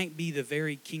now might be the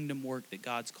very kingdom work that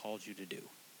God's called you to do.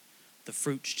 The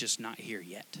fruit's just not here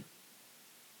yet.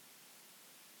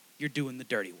 You're doing the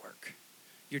dirty work.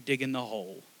 You're digging the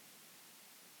hole.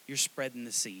 You're spreading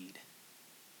the seed.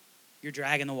 You're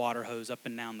dragging the water hose up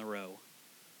and down the row.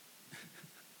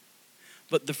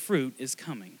 But the fruit is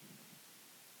coming.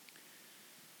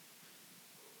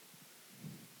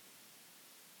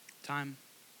 Time?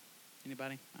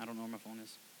 Anybody? I don't know where my phone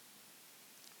is.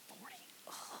 40.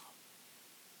 Ugh.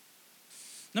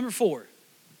 Number 4.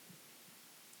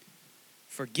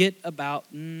 Forget about,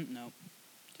 no,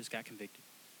 just got convicted.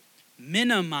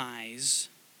 Minimize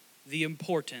the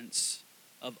importance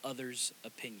of others'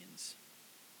 opinions.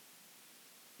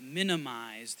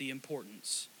 Minimize the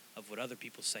importance of what other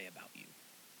people say about you.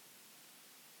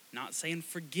 Not saying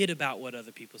forget about what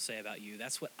other people say about you.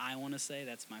 That's what I want to say.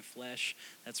 That's my flesh.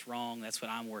 That's wrong. That's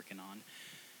what I'm working on.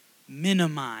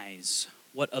 Minimize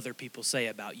what other people say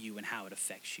about you and how it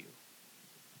affects you.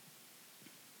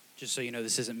 Just so you know,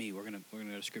 this isn't me. We're gonna go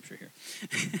to scripture here.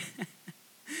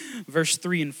 Verse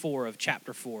 3 and 4 of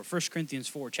chapter 4. 1 Corinthians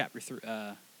 4,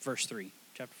 verse 3.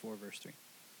 Chapter 4, verse 3.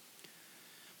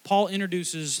 Paul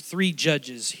introduces 3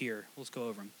 judges here. Let's go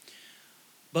over them.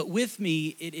 But with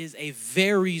me, it is a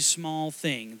very small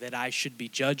thing that I should be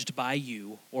judged by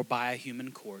you or by a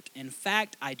human court. In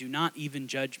fact, I do not even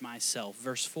judge myself.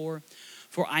 Verse 4,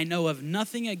 for I know of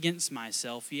nothing against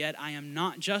myself, yet I am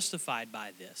not justified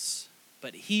by this.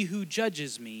 But he who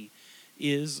judges me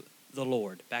is the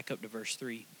Lord. Back up to verse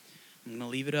 3. I'm going to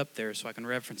leave it up there so I can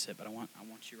reference it, but I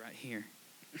want you right here.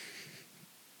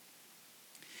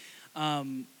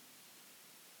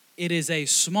 It is a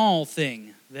small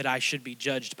thing that I should be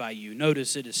judged by you.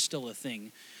 Notice it is still a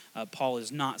thing. Paul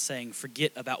is not saying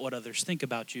forget about what others think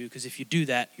about you, because if you do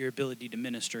that, your ability to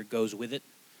minister goes with it.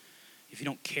 If you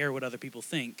don't care what other people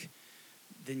think,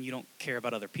 then you don't care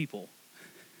about other people.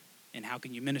 And how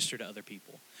can you minister to other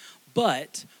people?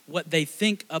 But what they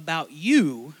think about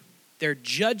you, their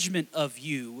judgment of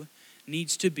you,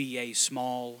 needs to be a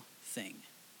small thing.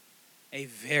 A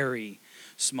very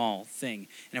small thing.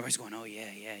 And everybody's going, oh,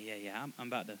 yeah. I'm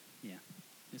about to,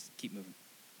 just keep moving.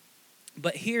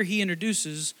 But here he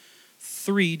introduces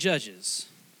 3 judges.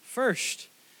 First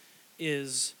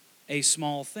is a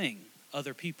small thing,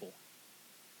 other people.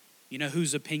 You know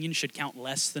whose opinion should count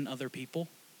less than other people?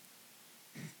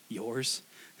 Yours.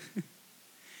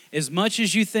 As much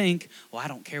as you think, well, I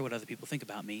don't care what other people think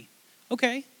about me.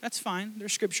 Okay, that's fine.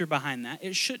 There's scripture behind that.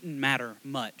 It shouldn't matter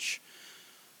much.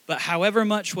 But however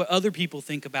much what other people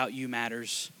think about you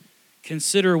matters,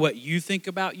 consider what you think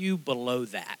about you below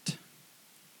that.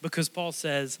 Because Paul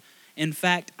says, in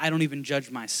fact, I don't even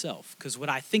judge myself, because what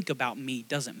I think about me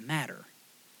doesn't matter.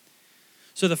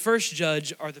 So the first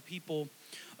judge are the people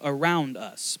around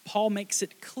us. Paul makes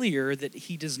it clear that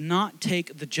he does not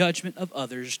take the judgment of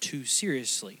others too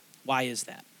seriously. Why is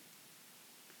that?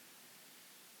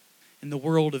 In the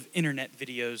world of internet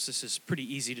videos, this is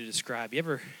pretty easy to describe.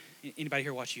 Anybody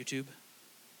here watch YouTube?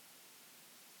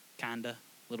 Kinda, a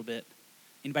little bit.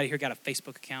 Anybody here got a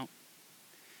Facebook account?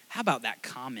 How about that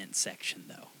comment section,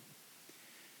 though?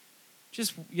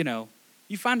 Just,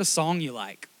 you find a song you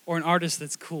like or an artist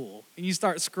that's cool, and you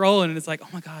start scrolling, and it's like, oh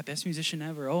my God, best musician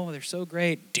ever. Oh, they're so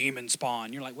great. Demon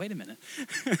Spawn. You're like, wait a minute.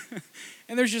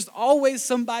 And there's just always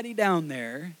somebody down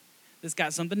there that's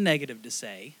got something negative to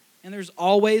say, and there's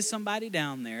always somebody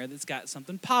down there that's got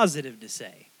something positive to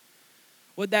say.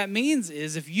 What that means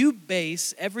is if you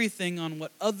base everything on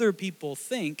what other people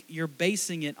think, you're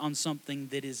basing it on something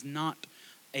that is not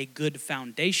a good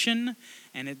foundation,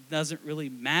 and it doesn't really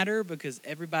matter because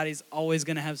everybody's always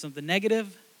going to have something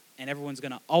negative and everyone's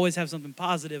going to always have something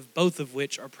positive, both of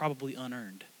which are probably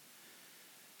unearned.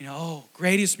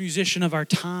 Greatest musician of our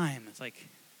time. It's like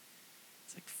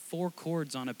 4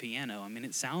 chords on a piano. I mean,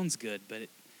 it sounds good, but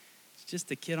it's just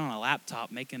a kid on a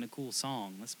laptop making a cool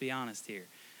song. Let's be honest here.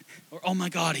 Or, oh my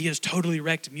God, he has totally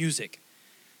wrecked music.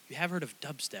 You have heard of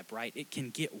dubstep, right? It can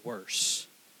get worse.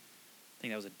 I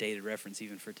think that was a dated reference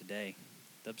even for today.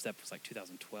 Dubstep was like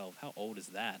 2012. How old is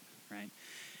that, right?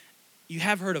 You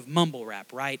have heard of mumble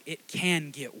rap, right? It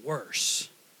can get worse.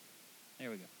 There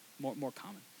we go. More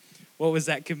common. What was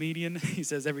that comedian? He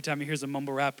says every time he hears a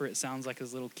mumble rapper, it sounds like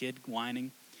his little kid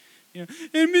whining. And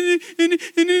he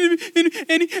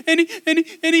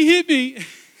hit me.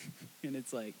 And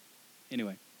it's like,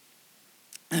 anyway.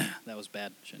 That was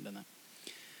bad. Shouldn't have done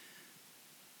that.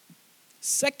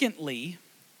 Secondly,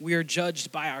 we are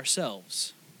judged by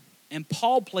ourselves. And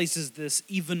Paul places this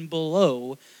even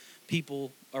below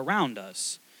people around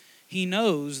us. He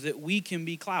knows that we can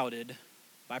be clouded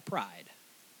by pride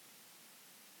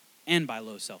and by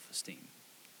low self-esteem.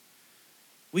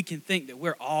 We can think that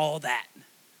we're all that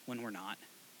when we're not.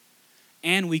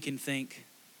 And we can think,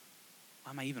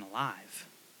 why am I even alive?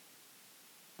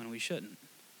 When we shouldn't.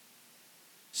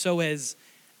 So as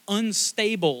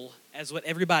unstable as what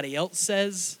everybody else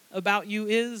says about you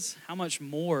is, how much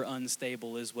more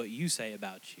unstable is what you say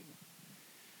about you?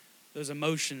 Those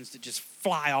emotions that just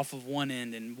fly off of one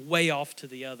end and way off to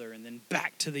the other and then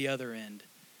back to the other end.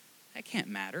 That can't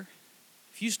matter.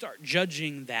 If you start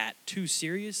judging that too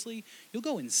seriously, you'll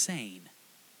go insane.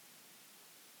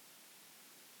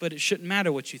 But it shouldn't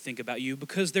matter what you think about you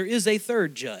because there is a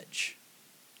third judge,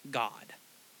 God.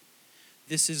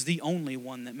 This is the only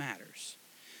one that matters.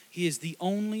 He is the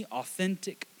only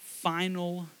authentic,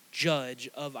 final judge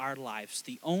of our lives.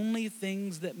 The only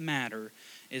things that matter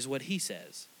is what he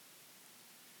says.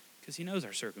 Because he knows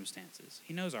our circumstances.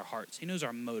 He knows our hearts. He knows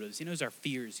our motives. He knows our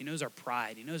fears. He knows our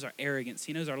pride. He knows our arrogance.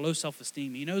 He knows our low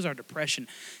self-esteem. He knows our depression.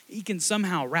 He can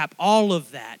somehow wrap all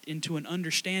of that into an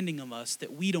understanding of us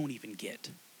that we don't even get.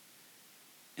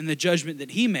 And the judgment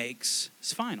that he makes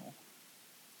is final.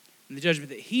 And the judgment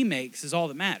that he makes is all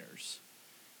that matters.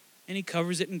 And he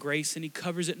covers it in grace and he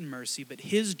covers it in mercy, but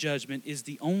his judgment is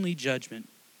the only judgment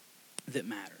that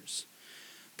matters.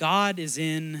 God is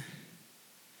in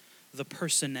the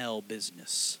personnel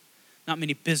business. Not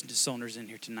many business owners in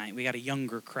here tonight. We got a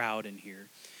younger crowd in here.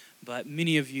 But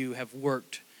many of you have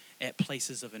worked at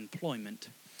places of employment.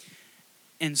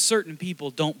 And certain people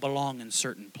don't belong in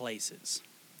certain places.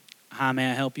 Hi,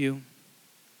 may I help you?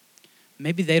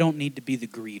 Maybe they don't need to be the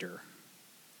greeter.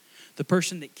 The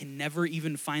person that can never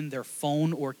even find their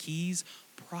phone or keys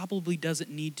probably doesn't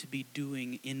need to be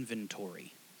doing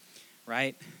inventory,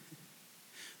 right?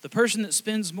 The person that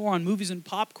spends more on movies and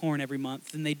popcorn every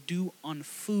month than they do on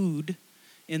food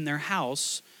in their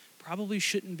house probably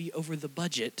shouldn't be over the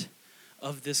budget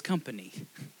of this company.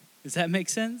 Does that make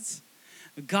sense?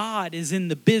 God is in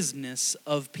the business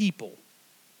of people.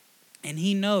 And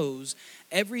he knows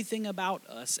everything about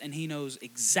us, and he knows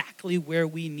exactly where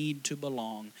we need to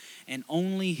belong, and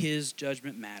only his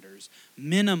judgment matters.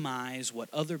 Minimize what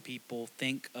other people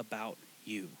think about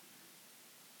you.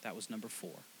 That was number 4.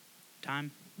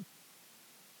 Time?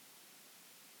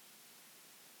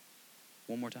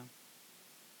 One more time.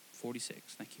 46,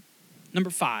 thank you. Number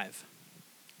 5.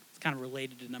 It's kind of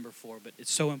related to number 4, but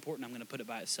it's so important I'm going to put it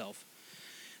by itself.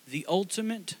 The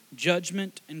ultimate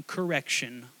judgment and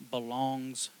correction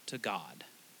belongs to God.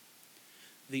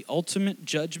 The ultimate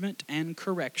judgment and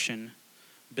correction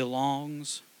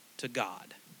belongs to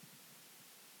God.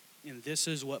 And this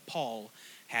is what Paul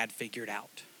had figured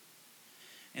out.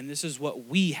 And this is what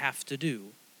we have to do.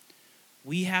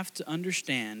 We have to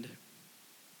understand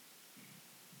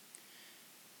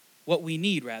what we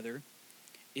need, rather,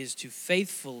 is to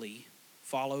faithfully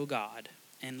follow God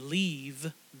and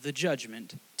leave the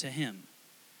judgment to him.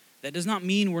 That does not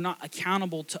mean we're not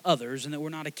accountable to others and that we're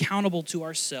not accountable to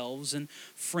ourselves and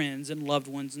friends and loved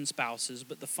ones and spouses,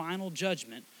 but the final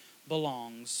judgment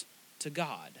belongs to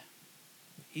God.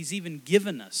 He's even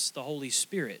given us the Holy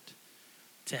Spirit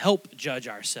to help judge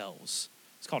ourselves.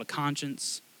 It's called a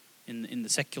conscience in the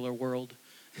secular world.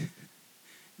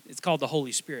 It's called the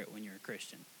Holy Spirit when you're a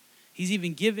Christian. He's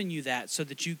even given you that so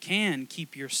that you can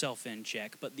keep yourself in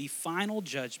check. But the final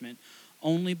judgment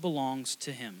only belongs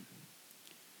to him.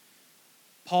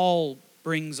 Paul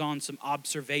brings on some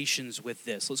observations with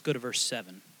this. Let's go to verse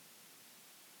 7.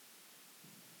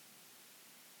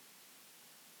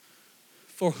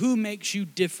 For who makes you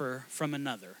differ from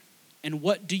another? And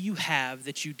what do you have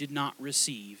that you did not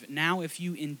receive? Now if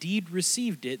you indeed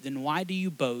received it, then why do you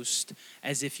boast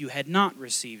as if you had not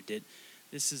received it?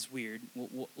 This is weird.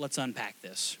 Let's unpack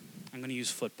this. I'm going to use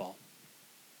football.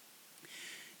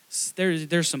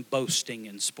 There's some boasting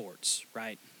in sports,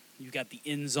 right? You've got the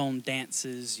end zone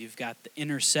dances. You've got the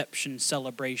interception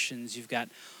celebrations. You've got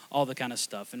all the kind of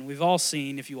stuff. And we've all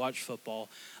seen, if you watch football,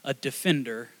 a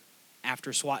defender,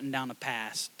 after swatting down a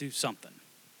pass, do something.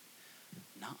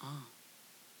 Nuh-uh.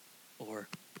 Or,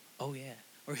 oh yeah.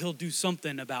 Or he'll do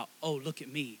something about, oh, look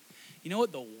at me. You know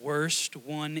what the worst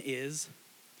one is?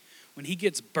 When he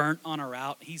gets burnt on a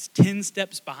route, he's 10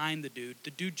 steps behind the dude.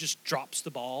 The dude just drops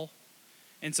the ball.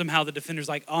 And somehow the defender's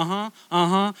like,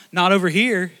 not over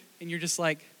here. And you're just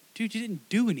like, dude, you didn't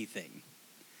do anything.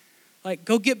 Like,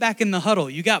 go get back in the huddle.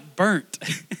 You got burnt.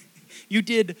 You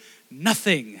did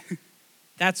nothing.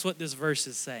 That's what this verse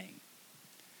is saying.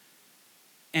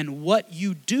 And what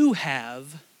you do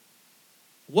have,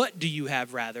 What do you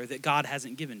have, rather, that God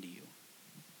hasn't given to you?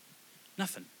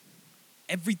 Nothing.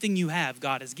 Everything you have,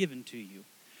 God has given to you.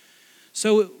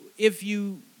 So if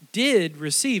you did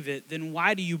receive it, then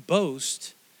why do you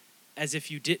boast as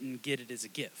if you didn't get it as a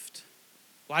gift?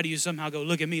 Why do you somehow go,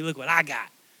 look at me, look what I got?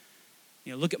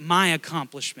 Look at my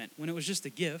accomplishment, when it was just a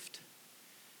gift.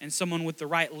 And someone with the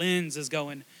right lens is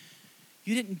going,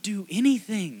 you didn't do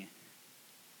anything.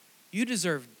 You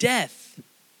deserve death.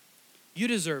 You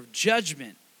deserve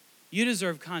judgment. You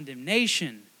deserve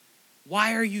condemnation.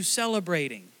 Why are you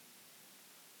celebrating?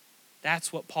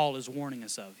 That's what Paul is warning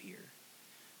us of here.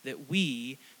 That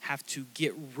we have to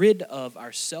get rid of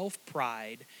our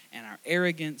self-pride and our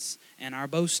arrogance and our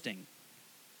boasting.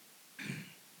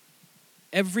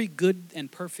 Every good and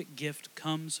perfect gift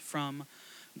comes from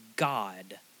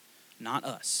God, not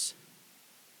us.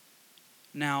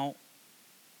 Now,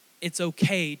 it's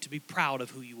okay to be proud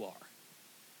of who you are.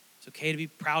 It's okay to be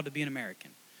proud to be an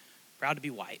American, proud to be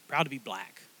white, proud to be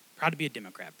black, proud to be a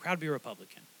Democrat, proud to be a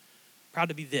Republican, proud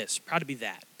to be this, proud to be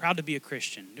that, proud to be a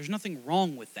Christian. There's nothing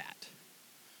wrong with that.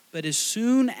 But as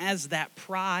soon as that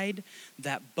pride,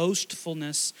 that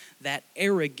boastfulness, that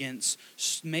arrogance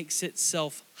makes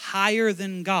itself higher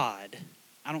than God,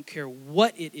 I don't care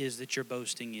what it is that you're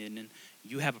boasting in, and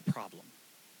you have a problem.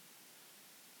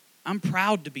 I'm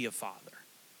proud to be a father,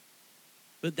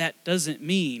 but that doesn't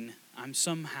mean I'm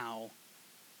somehow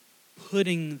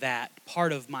putting that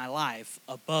part of my life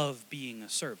above being a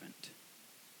servant.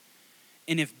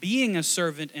 And if being a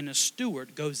servant and a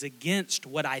steward goes against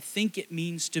what I think it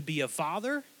means to be a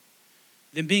father,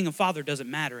 then being a father doesn't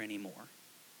matter anymore.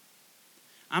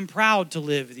 I'm proud to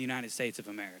live in the United States of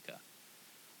America.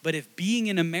 But if being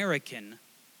an American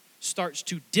starts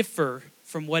to differ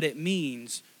from what it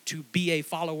means to be a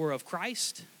follower of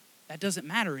Christ, that doesn't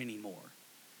matter anymore.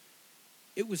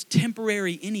 It was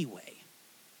temporary anyway.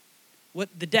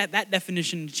 That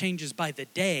definition changes by the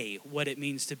day, what it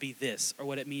means to be this or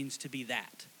what it means to be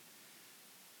that.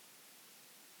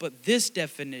 But this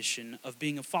definition of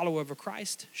being a follower of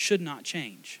Christ should not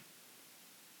change.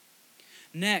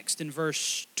 Next, in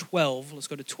verse 12, let's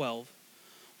go to 12,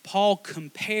 Paul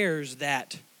compares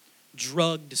that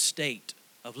drugged state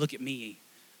of, look at me,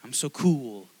 I'm so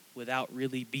cool, without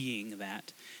really being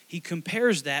that. He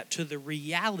compares that to the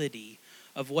reality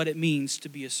of what it means to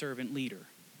be a servant leader.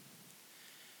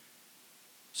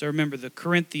 So remember, the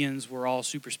Corinthians were all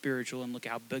super spiritual and look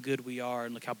how good we are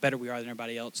and look how better we are than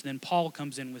everybody else. And then Paul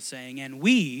comes in with saying, and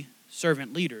we,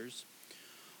 servant leaders,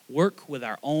 work with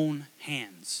our own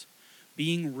hands.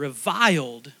 Being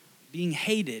reviled, being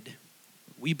hated,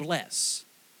 we bless.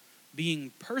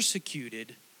 Being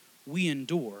persecuted, we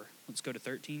endure. Let's go to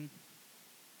 13.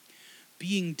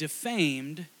 Being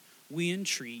defamed, we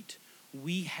entreat.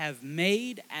 We have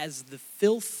made as the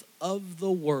filth of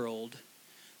the world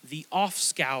the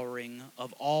offscouring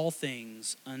of all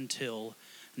things until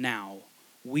now.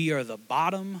 We are the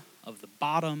bottom of the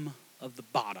bottom of the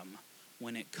bottom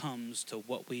when it comes to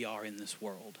what we are in this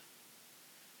world.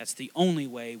 That's the only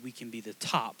way we can be the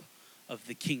top of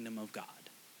the kingdom of God.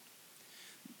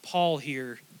 Paul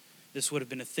here, this would have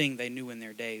been a thing they knew in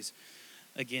their days.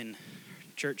 Again,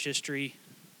 church history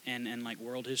and like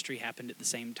world history happened at the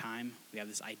same time. We have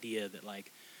this idea that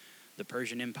like the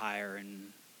Persian Empire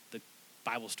and the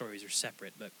Bible stories are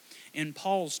separate. But in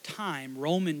Paul's time,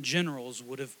 Roman generals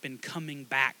would have been coming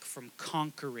back from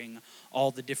conquering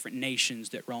all the different nations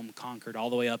that Rome conquered, all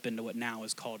the way up into what now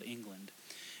is called England.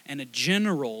 And a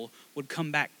general would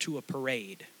come back to a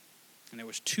parade. And there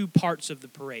was two parts of the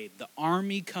parade. The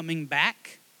army coming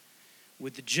back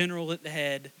with the general at the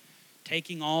head,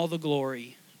 taking all the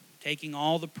glory, taking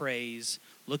all the praise.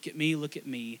 Look at me, look at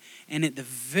me. And at the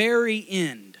very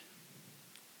end,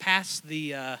 past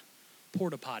the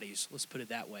porta potties, let's put it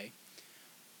that way,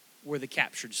 were the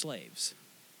captured slaves.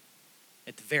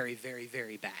 At the very, very,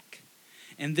 very back.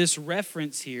 And this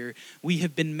reference here, we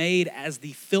have been made as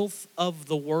the filth of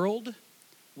the world,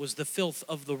 was the filth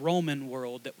of the Roman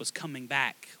world that was coming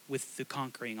back with the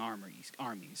conquering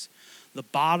armies. The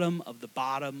bottom of the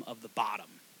bottom of the bottom.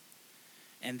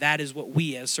 And that is what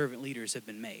we as servant leaders have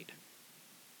been made.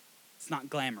 It's not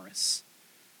glamorous.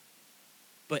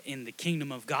 But in the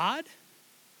kingdom of God,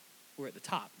 we're at the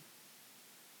top.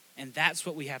 And that's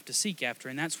what we have to seek after.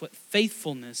 And that's what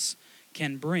faithfulness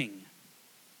can bring.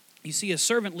 You see, a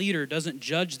servant leader doesn't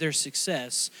judge their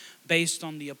success based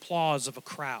on the applause of a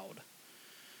crowd.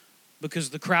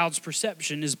 Because the crowd's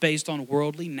perception is based on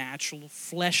worldly, natural,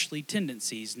 fleshly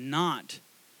tendencies, not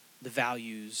the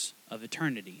values of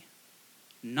eternity.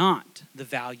 Not the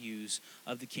values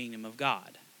of the kingdom of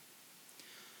God.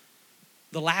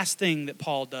 The last thing that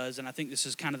Paul does, and I think this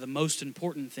is kind of the most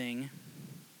important thing,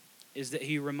 is that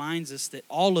he reminds us that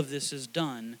all of this is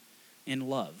done in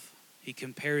love. He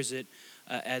compares it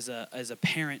as a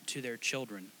parent to their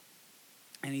children.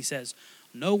 And he says,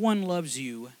 "No one loves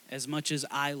you as much as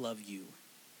I love you.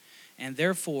 And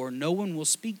therefore, no one will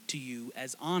speak to you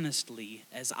as honestly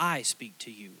as I speak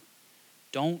to you.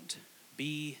 Don't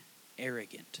be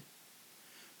arrogant.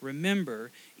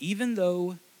 Remember, even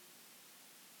though..."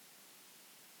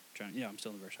 I'm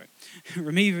still in the verse,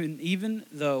 right? Even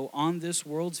though on this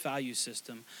world's value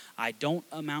system, I don't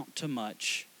amount to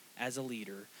much as a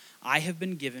leader, I have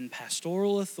been given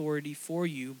pastoral authority for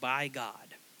you by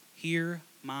God. Hear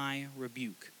my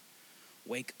rebuke.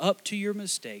 Wake up to your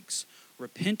mistakes.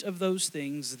 Repent of those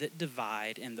things that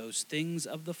divide and those things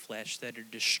of the flesh that are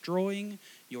destroying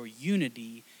your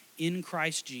unity in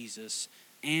Christ Jesus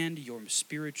and your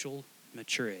spiritual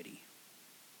maturity.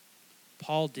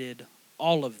 Paul did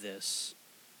all of this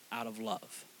out of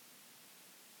love.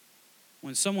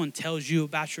 When someone tells you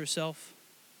about yourself,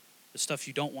 the stuff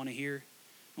you don't want to hear,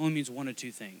 it only means one of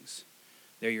two things.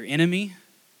 They're your enemy,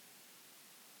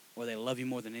 or they love you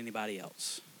more than anybody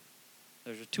else.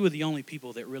 Those are two of the only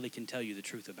people that really can tell you the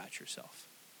truth about yourself.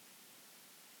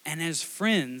 And as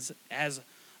friends, as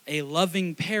a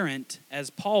loving parent,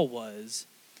 as Paul was,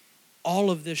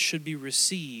 all of this should be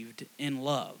received in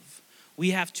love.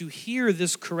 We have to hear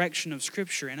this correction of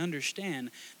Scripture and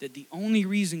understand that the only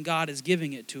reason God is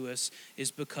giving it to us is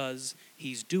because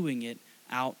he's doing it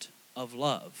out of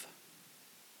love.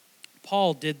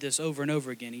 Paul did this over and over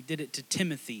again. He did it to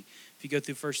Timothy. If you go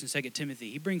through 1st and 2nd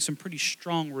Timothy, he brings some pretty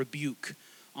strong rebuke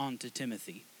onto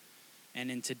Timothy.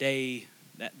 And in today,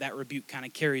 that rebuke kind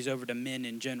of carries over to men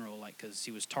in general, like because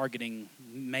he was targeting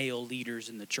male leaders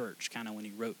in the church, kind of when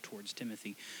he wrote towards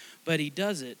Timothy. But he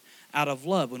does it out of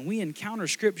love. When we encounter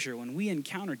Scripture, when we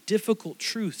encounter difficult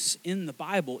truths in the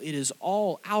Bible, it is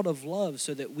all out of love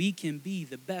so that we can be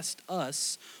the best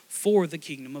us for the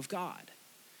kingdom of God.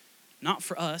 Not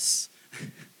for us.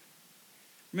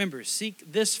 Remember,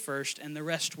 seek this first and the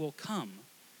rest will come.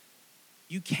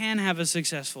 You can have a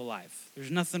successful life.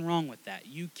 There's nothing wrong with that.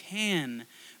 You can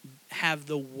have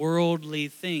the worldly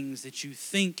things that you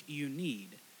think you need.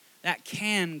 That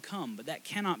can come, but that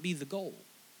cannot be the goal.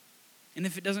 And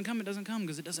if it doesn't come, it doesn't come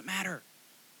because it doesn't matter.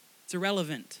 It's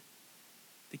irrelevant.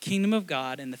 The kingdom of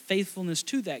God and the faithfulness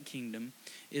to that kingdom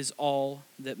is all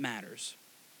that matters.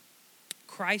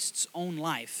 Christ's own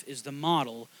life is the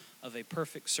model of a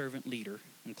perfect servant leader.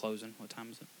 I'm closing. What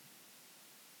time is it?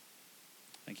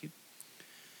 Thank you.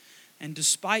 And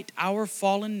despite our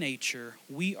fallen nature,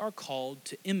 we are called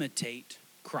to imitate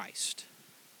Christ.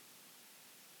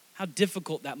 How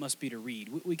difficult that must be to read.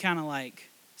 We kind of like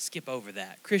skip over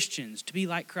that. Christians, to be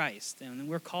like Christ. And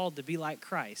we're called to be like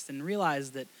Christ. And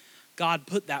realize that God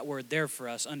put that word there for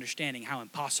us, understanding how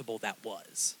impossible that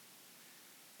was.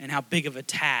 And how big of a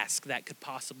task that could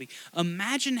possibly.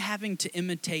 Imagine having to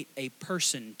imitate a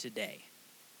person today.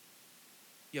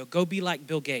 Go be like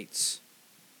Bill Gates.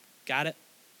 Got it?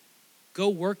 Go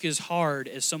work as hard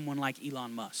as someone like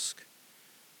Elon Musk.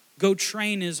 Go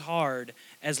train as hard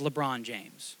as LeBron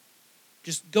James.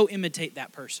 Just go imitate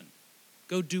that person.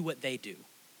 Go do what they do.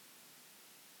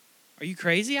 Are you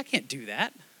crazy? I can't do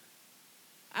that.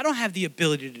 I don't have the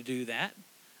ability to do that.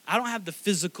 I don't have the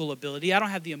physical ability. I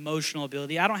don't have the emotional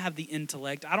ability. I don't have the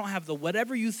intellect. I don't have the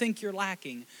whatever you think you're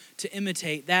lacking to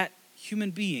imitate that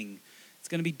human being. It's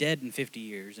going to be dead in 50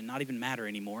 years and not even matter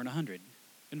anymore in 100. It's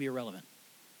going to be irrelevant.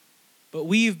 But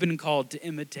we've been called to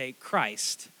imitate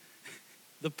Christ,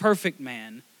 the perfect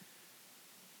man,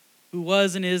 who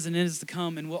was and is to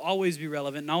come and will always be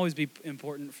relevant and always be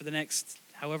important for the next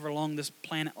however long this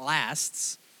planet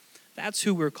lasts. That's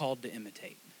who we're called to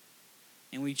imitate.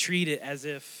 And we treat it as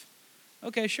if,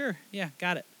 okay, sure, yeah,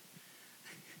 got it.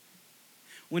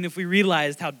 When if we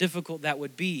realized how difficult that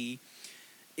would be,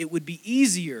 it would be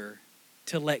easier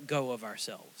to let go of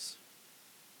ourselves.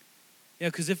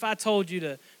 Because if I told you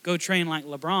to go train like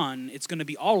LeBron, it's going to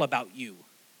be all about you.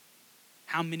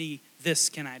 How many this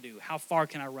can I do? How far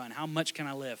can I run? How much can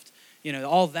I lift?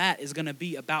 All that is going to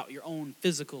be about your own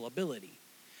physical ability.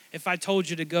 If I told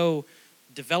you to go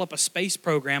develop a space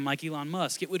program like Elon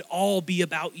Musk, it would all be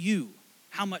about you.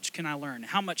 How much can I learn?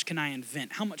 How much can I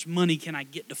invent? How much money can I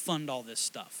get to fund all this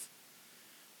stuff?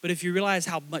 But if you realize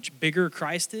how much bigger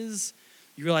Christ is,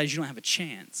 you realize you don't have a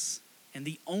chance. And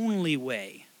the only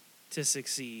way to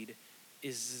succeed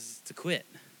is to quit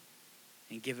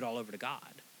and give it all over to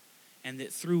God. And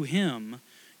that through him,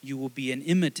 you will be an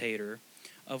imitator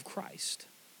of Christ.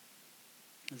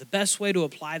 The best way to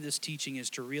apply this teaching is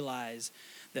to realize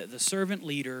that the servant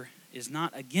leader is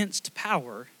not against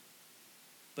power,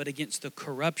 but against the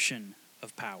corruption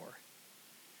of power.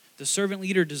 The servant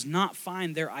leader does not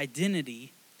find their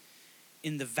identity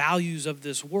in the values of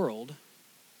this world,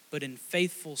 but in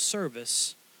faithful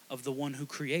service of the one who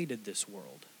created this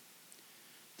world.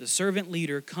 The servant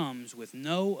leader comes with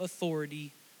no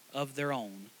authority of their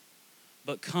own,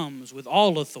 but comes with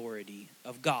all authority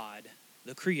of God,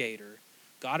 the Creator,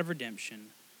 God of redemption,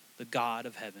 the God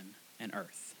of heaven and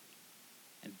earth.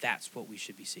 And that's what we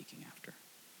should be seeking after.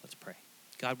 Let's pray.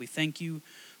 God, we thank you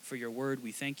for your word.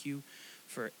 We thank you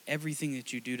for everything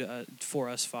that you do for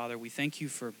us, Father. We thank you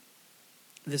for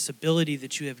this ability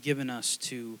that you have given us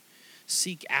to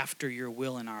seek after your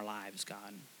will in our lives,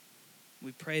 God.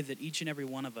 We pray that each and every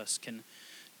one of us can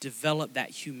develop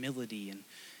that humility and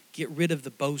get rid of the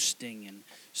boasting and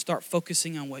start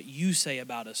focusing on what you say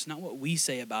about us, not what we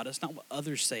say about us, not what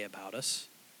others say about us,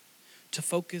 to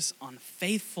focus on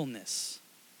faithfulness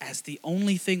as the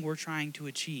only thing we're trying to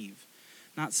achieve,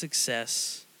 not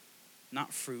success,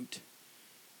 not fruit,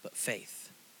 but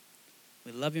faith.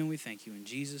 We love you and we thank you. In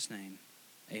Jesus' name,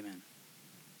 amen.